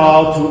not at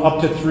all to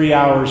up to 3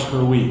 hours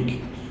per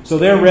week. So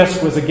their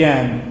risk was,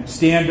 again,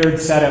 standard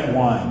set at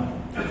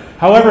 1.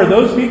 However,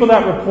 those people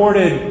that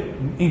reported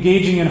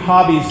engaging in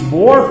hobbies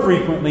more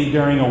frequently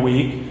during a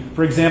week,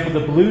 for example,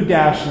 the blue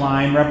dashed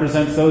line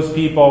represents those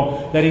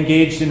people that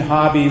engaged in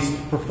hobbies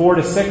for 4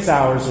 to 6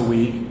 hours a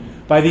week.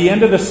 By the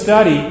end of the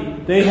study,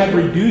 they had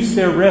reduced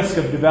their risk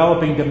of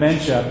developing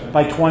dementia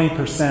by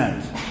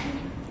 20%.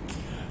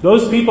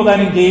 Those people that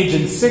engage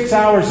in 6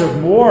 hours or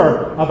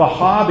more of a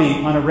hobby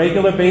on a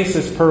regular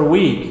basis per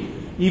week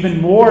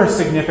even more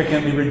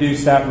significantly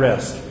reduced that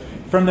risk.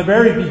 From the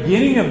very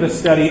beginning of the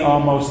study,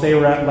 almost, they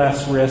were at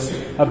less risk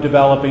of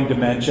developing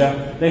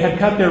dementia. They had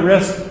cut their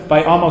risk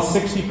by almost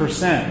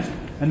 60%,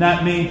 and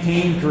that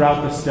maintained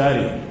throughout the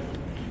study.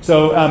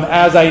 So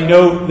as I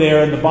note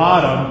there in the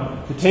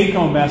bottom, the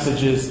take-home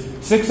message is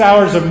 6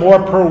 hours or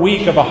more per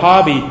week of a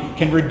hobby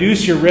can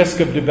reduce your risk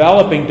of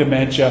developing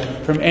dementia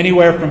from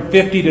anywhere from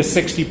 50 to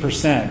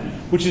 60%,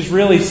 which is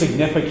really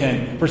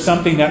significant for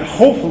something that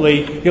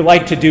hopefully you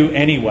like to do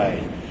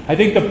anyway. I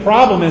think the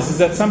problem is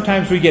that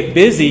sometimes we get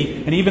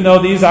busy, and even though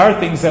these are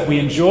things that we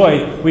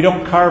enjoy, we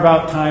don't carve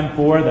out time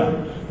for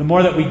them. The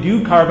more that we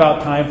do carve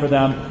out time for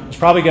them, it's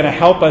probably going to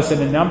help us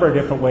in a number of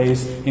different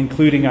ways,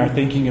 including our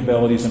thinking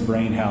abilities and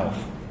brain health.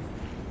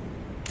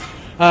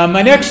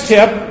 My next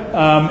tip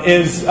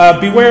is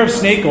beware of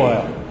snake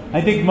oil.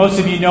 I think most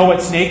of you know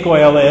what snake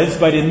oil is,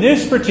 but in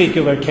this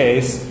particular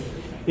case,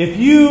 if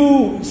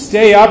you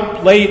stay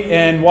up late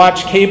and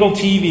watch cable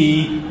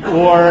TV,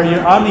 or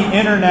you're on the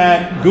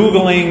internet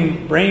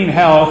Googling brain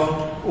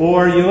health,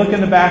 or you look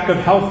in the back of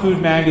health food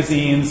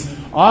magazines,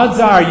 odds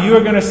are you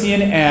are going to see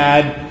an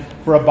ad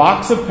for a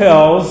box of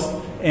pills,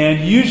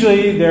 and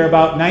usually they're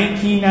about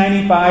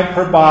 $19.95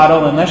 per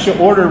bottle. Unless you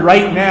order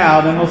right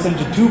now, then we'll send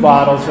you 2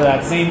 bottles for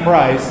that same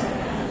price.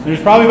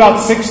 There's probably about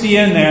 60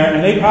 in there,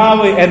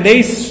 and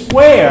they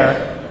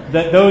swear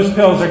that those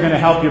pills are going to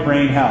help your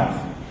brain health.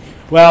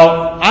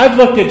 Well, I've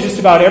looked at just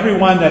about every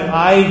one that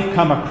I've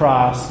come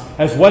across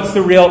as what's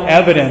the real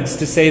evidence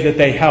to say that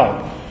they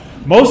help.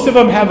 Most of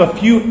them have a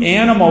few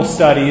animal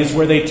studies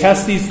where they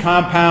test these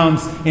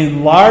compounds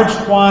in large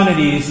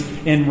quantities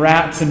in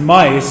rats and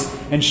mice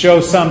and show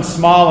some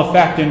small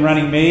effect in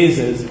running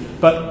mazes,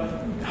 but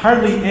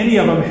hardly any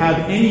of them have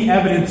any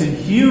evidence in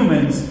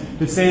humans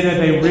to say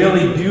that they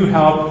really do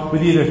help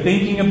with either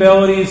thinking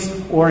abilities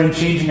or in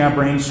changing our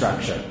brain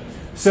structure.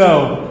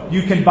 So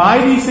you can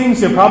buy these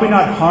things. They're probably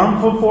not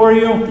harmful for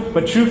you,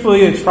 but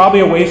truthfully, it's probably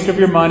a waste of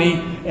your money,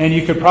 and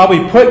you could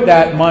probably put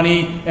that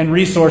money and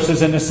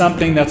resources into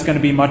something that's going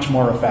to be much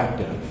more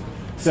effective.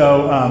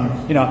 So,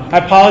 I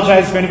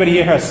apologize if anybody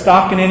here has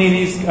stock in any of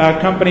these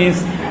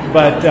companies,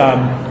 but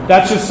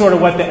that's just sort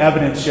of what the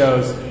evidence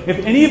shows.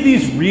 If any of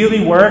these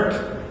really worked,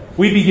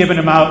 we'd be giving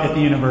them out at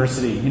the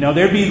university.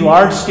 There'd be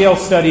large-scale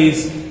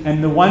studies,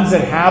 and the ones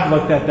that have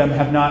looked at them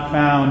have not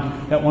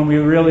found that when we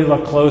really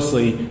look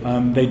closely,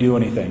 they do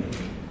anything.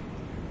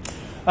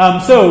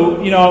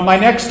 My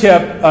next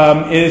tip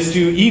is to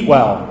eat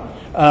well.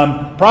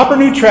 Proper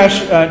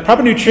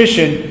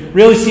nutrition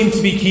really seems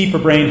to be key for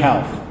brain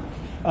health.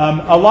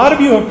 A lot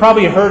of you have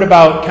probably heard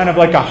about kind of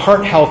like a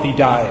heart-healthy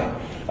diet.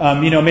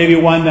 Maybe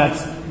one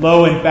that's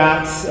low in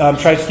fats,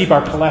 tries to keep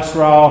our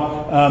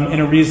cholesterol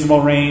in a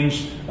reasonable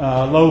range,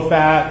 low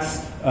fats,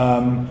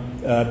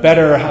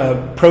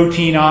 better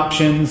protein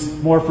options,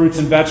 more fruits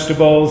and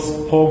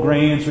vegetables, whole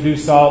grains,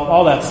 reduced salt,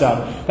 all that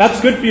stuff.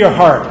 That's good for your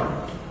heart.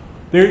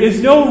 There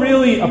is no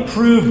really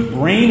approved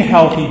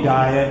brain-healthy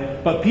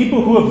diet, but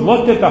people who have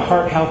looked at the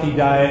heart-healthy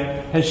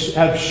diet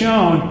have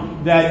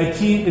shown that it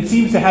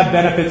seems to have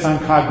benefits on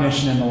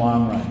cognition in the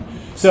long run.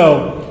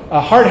 So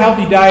a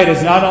heart-healthy diet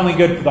is not only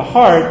good for the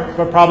heart,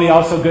 but probably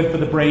also good for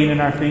the brain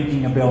and our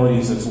thinking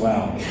abilities as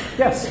well.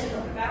 Yes?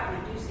 About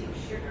reducing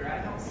sugar, I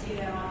don't see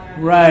that on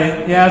there.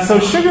 Right, yeah, so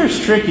sugar's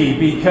tricky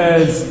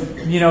because,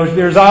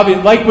 there's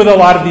like with a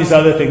lot of these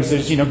other things,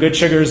 there's, good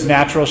sugars,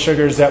 natural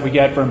sugars that we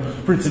get from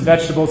fruits and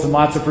vegetables and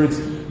lots of fruits.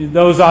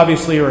 Those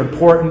obviously are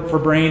important for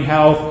brain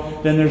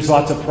health. Then there's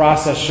lots of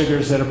processed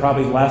sugars that are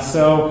probably less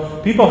so.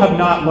 People have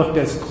not looked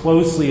as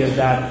closely at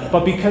that,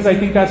 but because I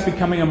think that's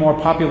becoming a more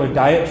popular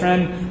diet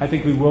trend, I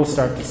think we will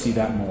start to see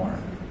that more.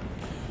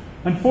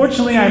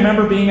 Unfortunately, I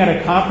remember being at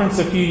a conference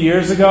a few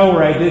years ago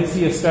where I did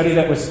see a study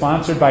that was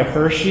sponsored by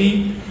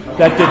Hershey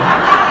that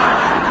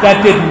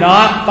did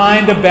not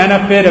find a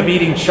benefit of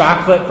eating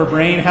chocolate for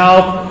brain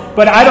health.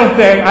 But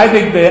I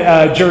think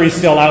the jury's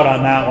still out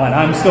on that one.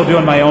 I'm still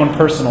doing my own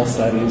personal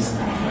studies.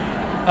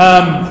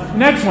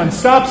 Next one,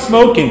 stop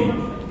smoking.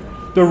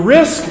 The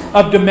risk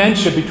of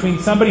dementia between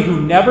somebody who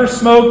never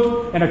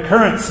smoked and a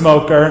current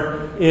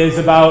smoker is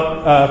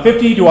about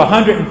 50 to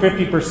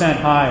 150%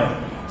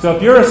 higher. So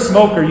if you're a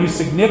smoker, you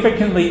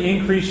significantly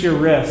increase your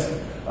risk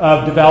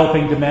of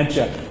developing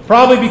dementia.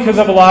 Probably because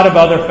of a lot of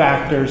other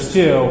factors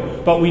too,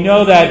 but we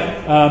know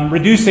that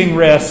reducing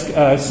risk,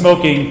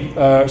 stopping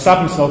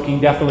smoking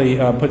definitely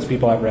puts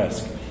people at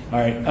risk. All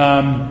right,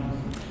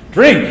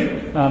 drink.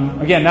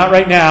 Again, not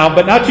right now,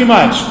 but not too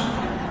much.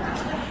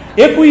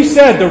 If we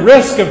said the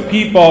risk of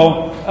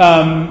people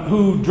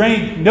who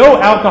drank no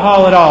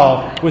alcohol at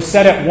all was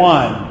set at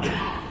 1,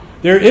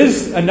 there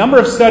is a number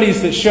of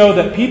studies that show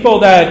that people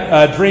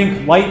that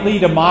drink lightly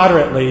to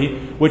moderately,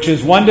 which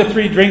is 1 to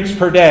 3 drinks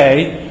per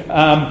day,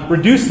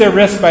 reduce their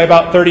risk by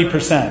about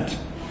 30%.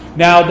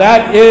 Now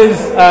that is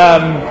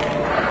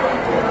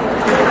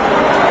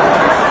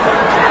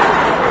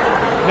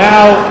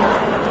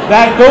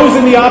that goes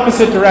in the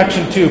opposite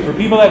direction too. For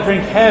people that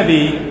drink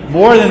heavy,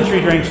 more than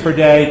 3 drinks per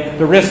day,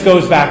 the risk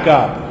goes back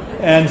up.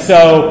 And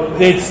so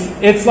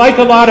it's like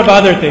a lot of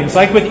other things,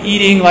 like with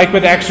eating, like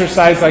with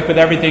exercise, like with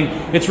everything.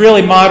 It's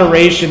really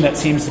moderation that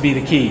seems to be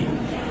the key.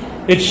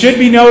 It should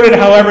be noted,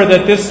 however,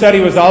 that this study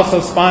was also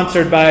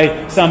sponsored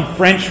by some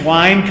French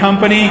wine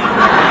company.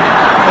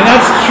 And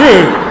that's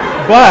true,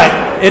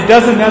 but it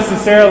doesn't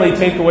necessarily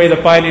take away the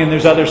finding, and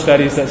there's other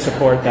studies that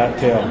support that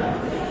too.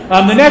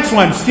 The next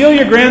one, steal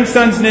your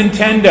grandson's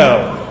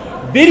Nintendo.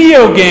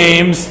 Video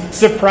games,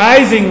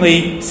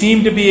 surprisingly,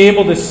 seem to be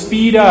able to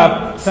speed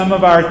up some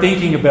of our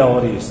thinking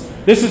abilities.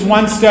 This is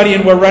one study,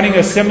 and we're running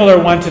a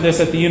similar one to this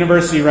at the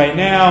university right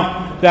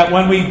now, that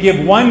when we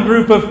give one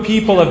group of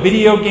people a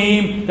video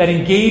game that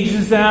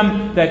engages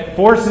them, that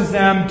forces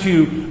them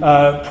to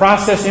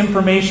process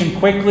information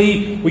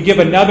quickly, we give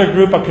another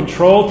group a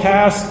control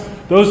task.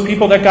 Those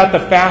people that got the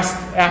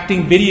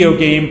fast-acting video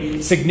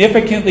game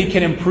significantly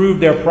can improve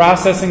their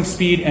processing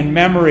speed and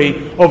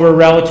memory over a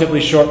relatively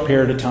short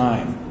period of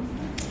time.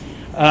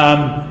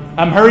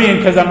 I'm hurrying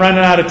because I'm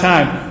running out of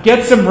time.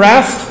 Get some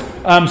rest.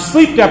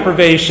 Sleep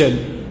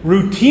deprivation.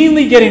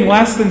 Routinely getting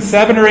less than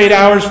 7 or 8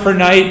 hours per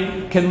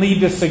night can lead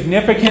to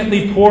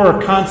significantly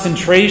poorer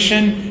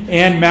concentration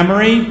and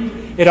memory.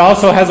 It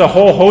also has a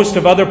whole host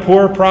of other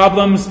poor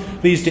problems.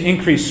 Leads to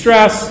increased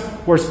stress,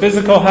 worse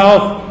physical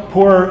health,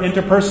 poor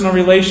interpersonal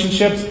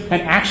relationships,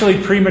 and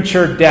actually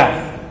premature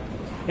death.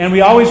 And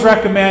we always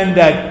recommend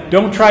that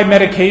don't try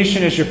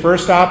medication as your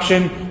first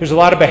option. There's a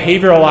lot of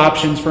behavioral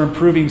options for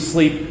improving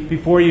sleep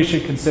before you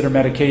should consider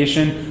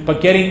medication.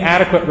 But getting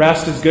adequate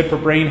rest is good for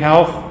brain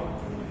health.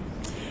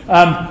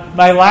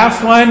 My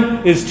last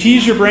one is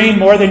tease your brain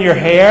more than your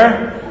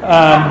hair.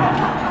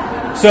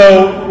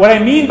 So what I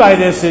mean by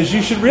this is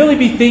you should really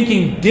be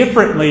thinking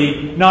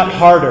differently, not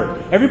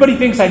harder. Everybody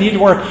thinks I need to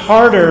work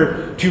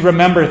harder to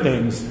remember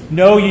things.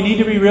 No, you need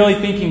to be really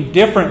thinking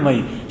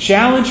differently.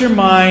 Challenge your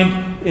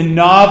mind in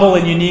novel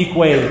and unique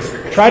ways.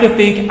 Try to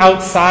think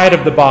outside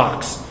of the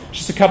box.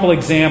 Just a couple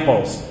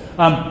examples.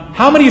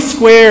 How many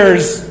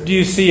squares do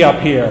you see up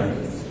here?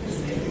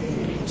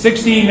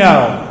 16,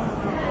 no.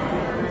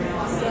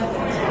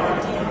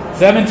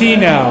 17,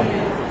 no.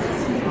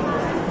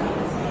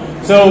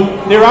 So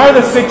there are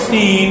the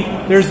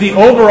 16, there's the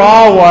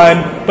overall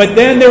one, but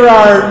then there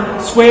are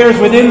squares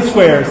within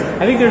squares.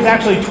 I think there's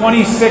actually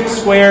 26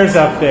 squares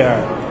up there.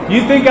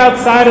 You think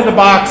outside of the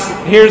box.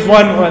 Here's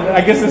one.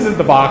 I guess this is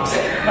the box.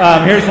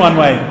 Here's one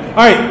way. All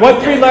right,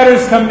 what 3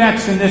 letters come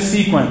next in this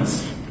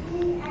sequence?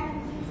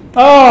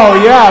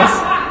 Oh, yes.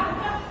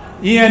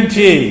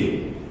 ENT.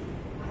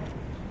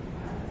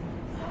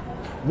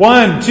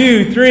 1,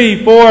 2,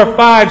 3, 4,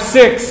 5,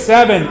 6,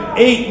 7,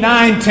 8,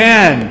 9,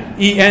 10.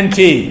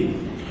 ENT.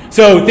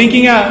 So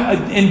thinking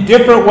in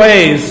different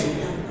ways.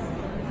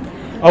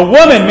 A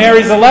woman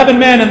marries 11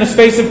 men in the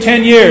space of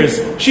 10 years.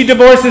 She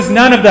divorces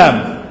none of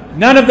them.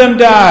 None of them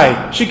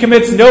die. She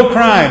commits no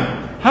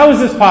crime. How is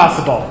this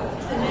possible?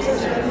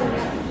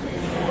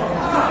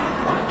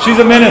 She's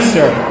a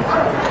minister.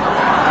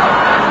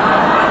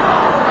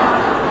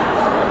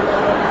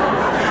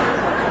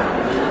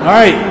 All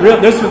right,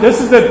 this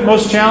is the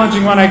most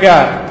challenging one I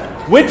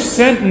got. Which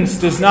sentence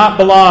does not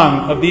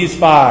belong of these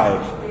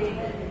 5?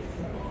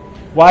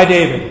 Why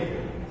David?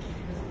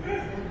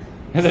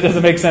 Because it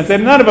doesn't make sense.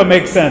 And none of them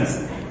make sense.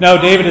 No,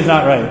 David is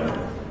not right.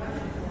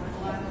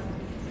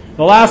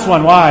 The last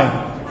one, why?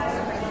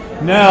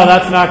 No,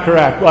 that's not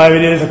correct. Well, I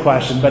mean, it is a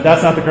question, but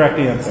that's not the correct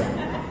answer.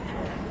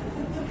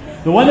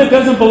 The one that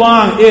doesn't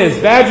belong is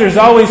badgers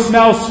always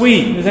smell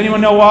sweet. Does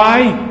anyone know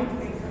why?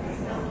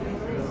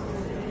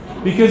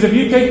 Because if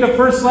you take the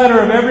first letter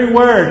of every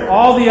word,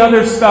 all the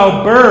others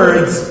spell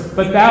birds,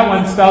 but that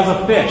one spells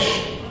a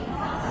fish.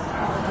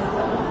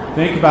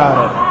 Think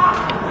about it.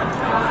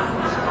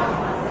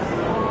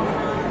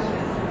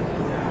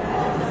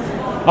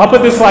 I'll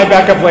put this slide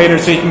back up later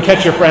so you can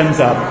catch your friends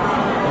up.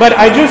 But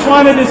I just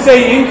wanted to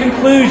say in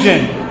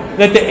conclusion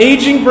that the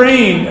aging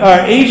brain,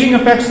 aging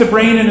affects the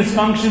brain and its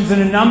functions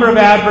in a number of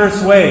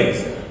adverse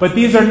ways. But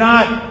these are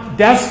not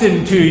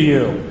destined to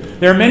you.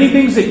 There are many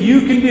things that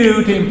you can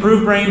do to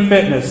improve brain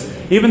fitness.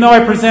 Even though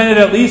I presented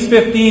at least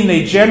 15,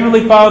 they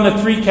generally fall into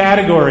 3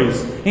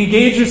 categories.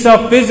 Engage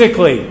yourself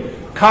physically,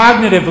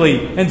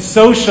 cognitively, and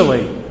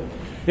socially.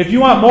 If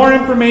you want more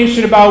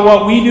information about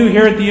what we do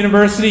here at the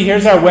university,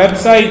 here's our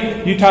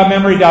website,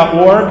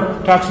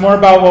 utahmemory.org. It talks more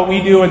about what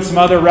we do and some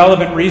other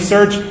relevant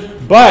research.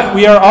 But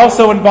we are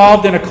also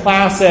involved in a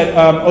class at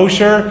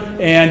Osher,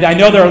 and I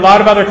know there are a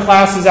lot of other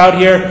classes out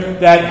here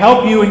that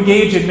help you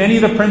engage in many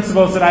of the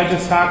principles that I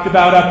just talked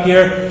about up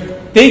here.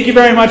 Thank you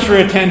very much for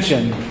your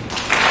attention.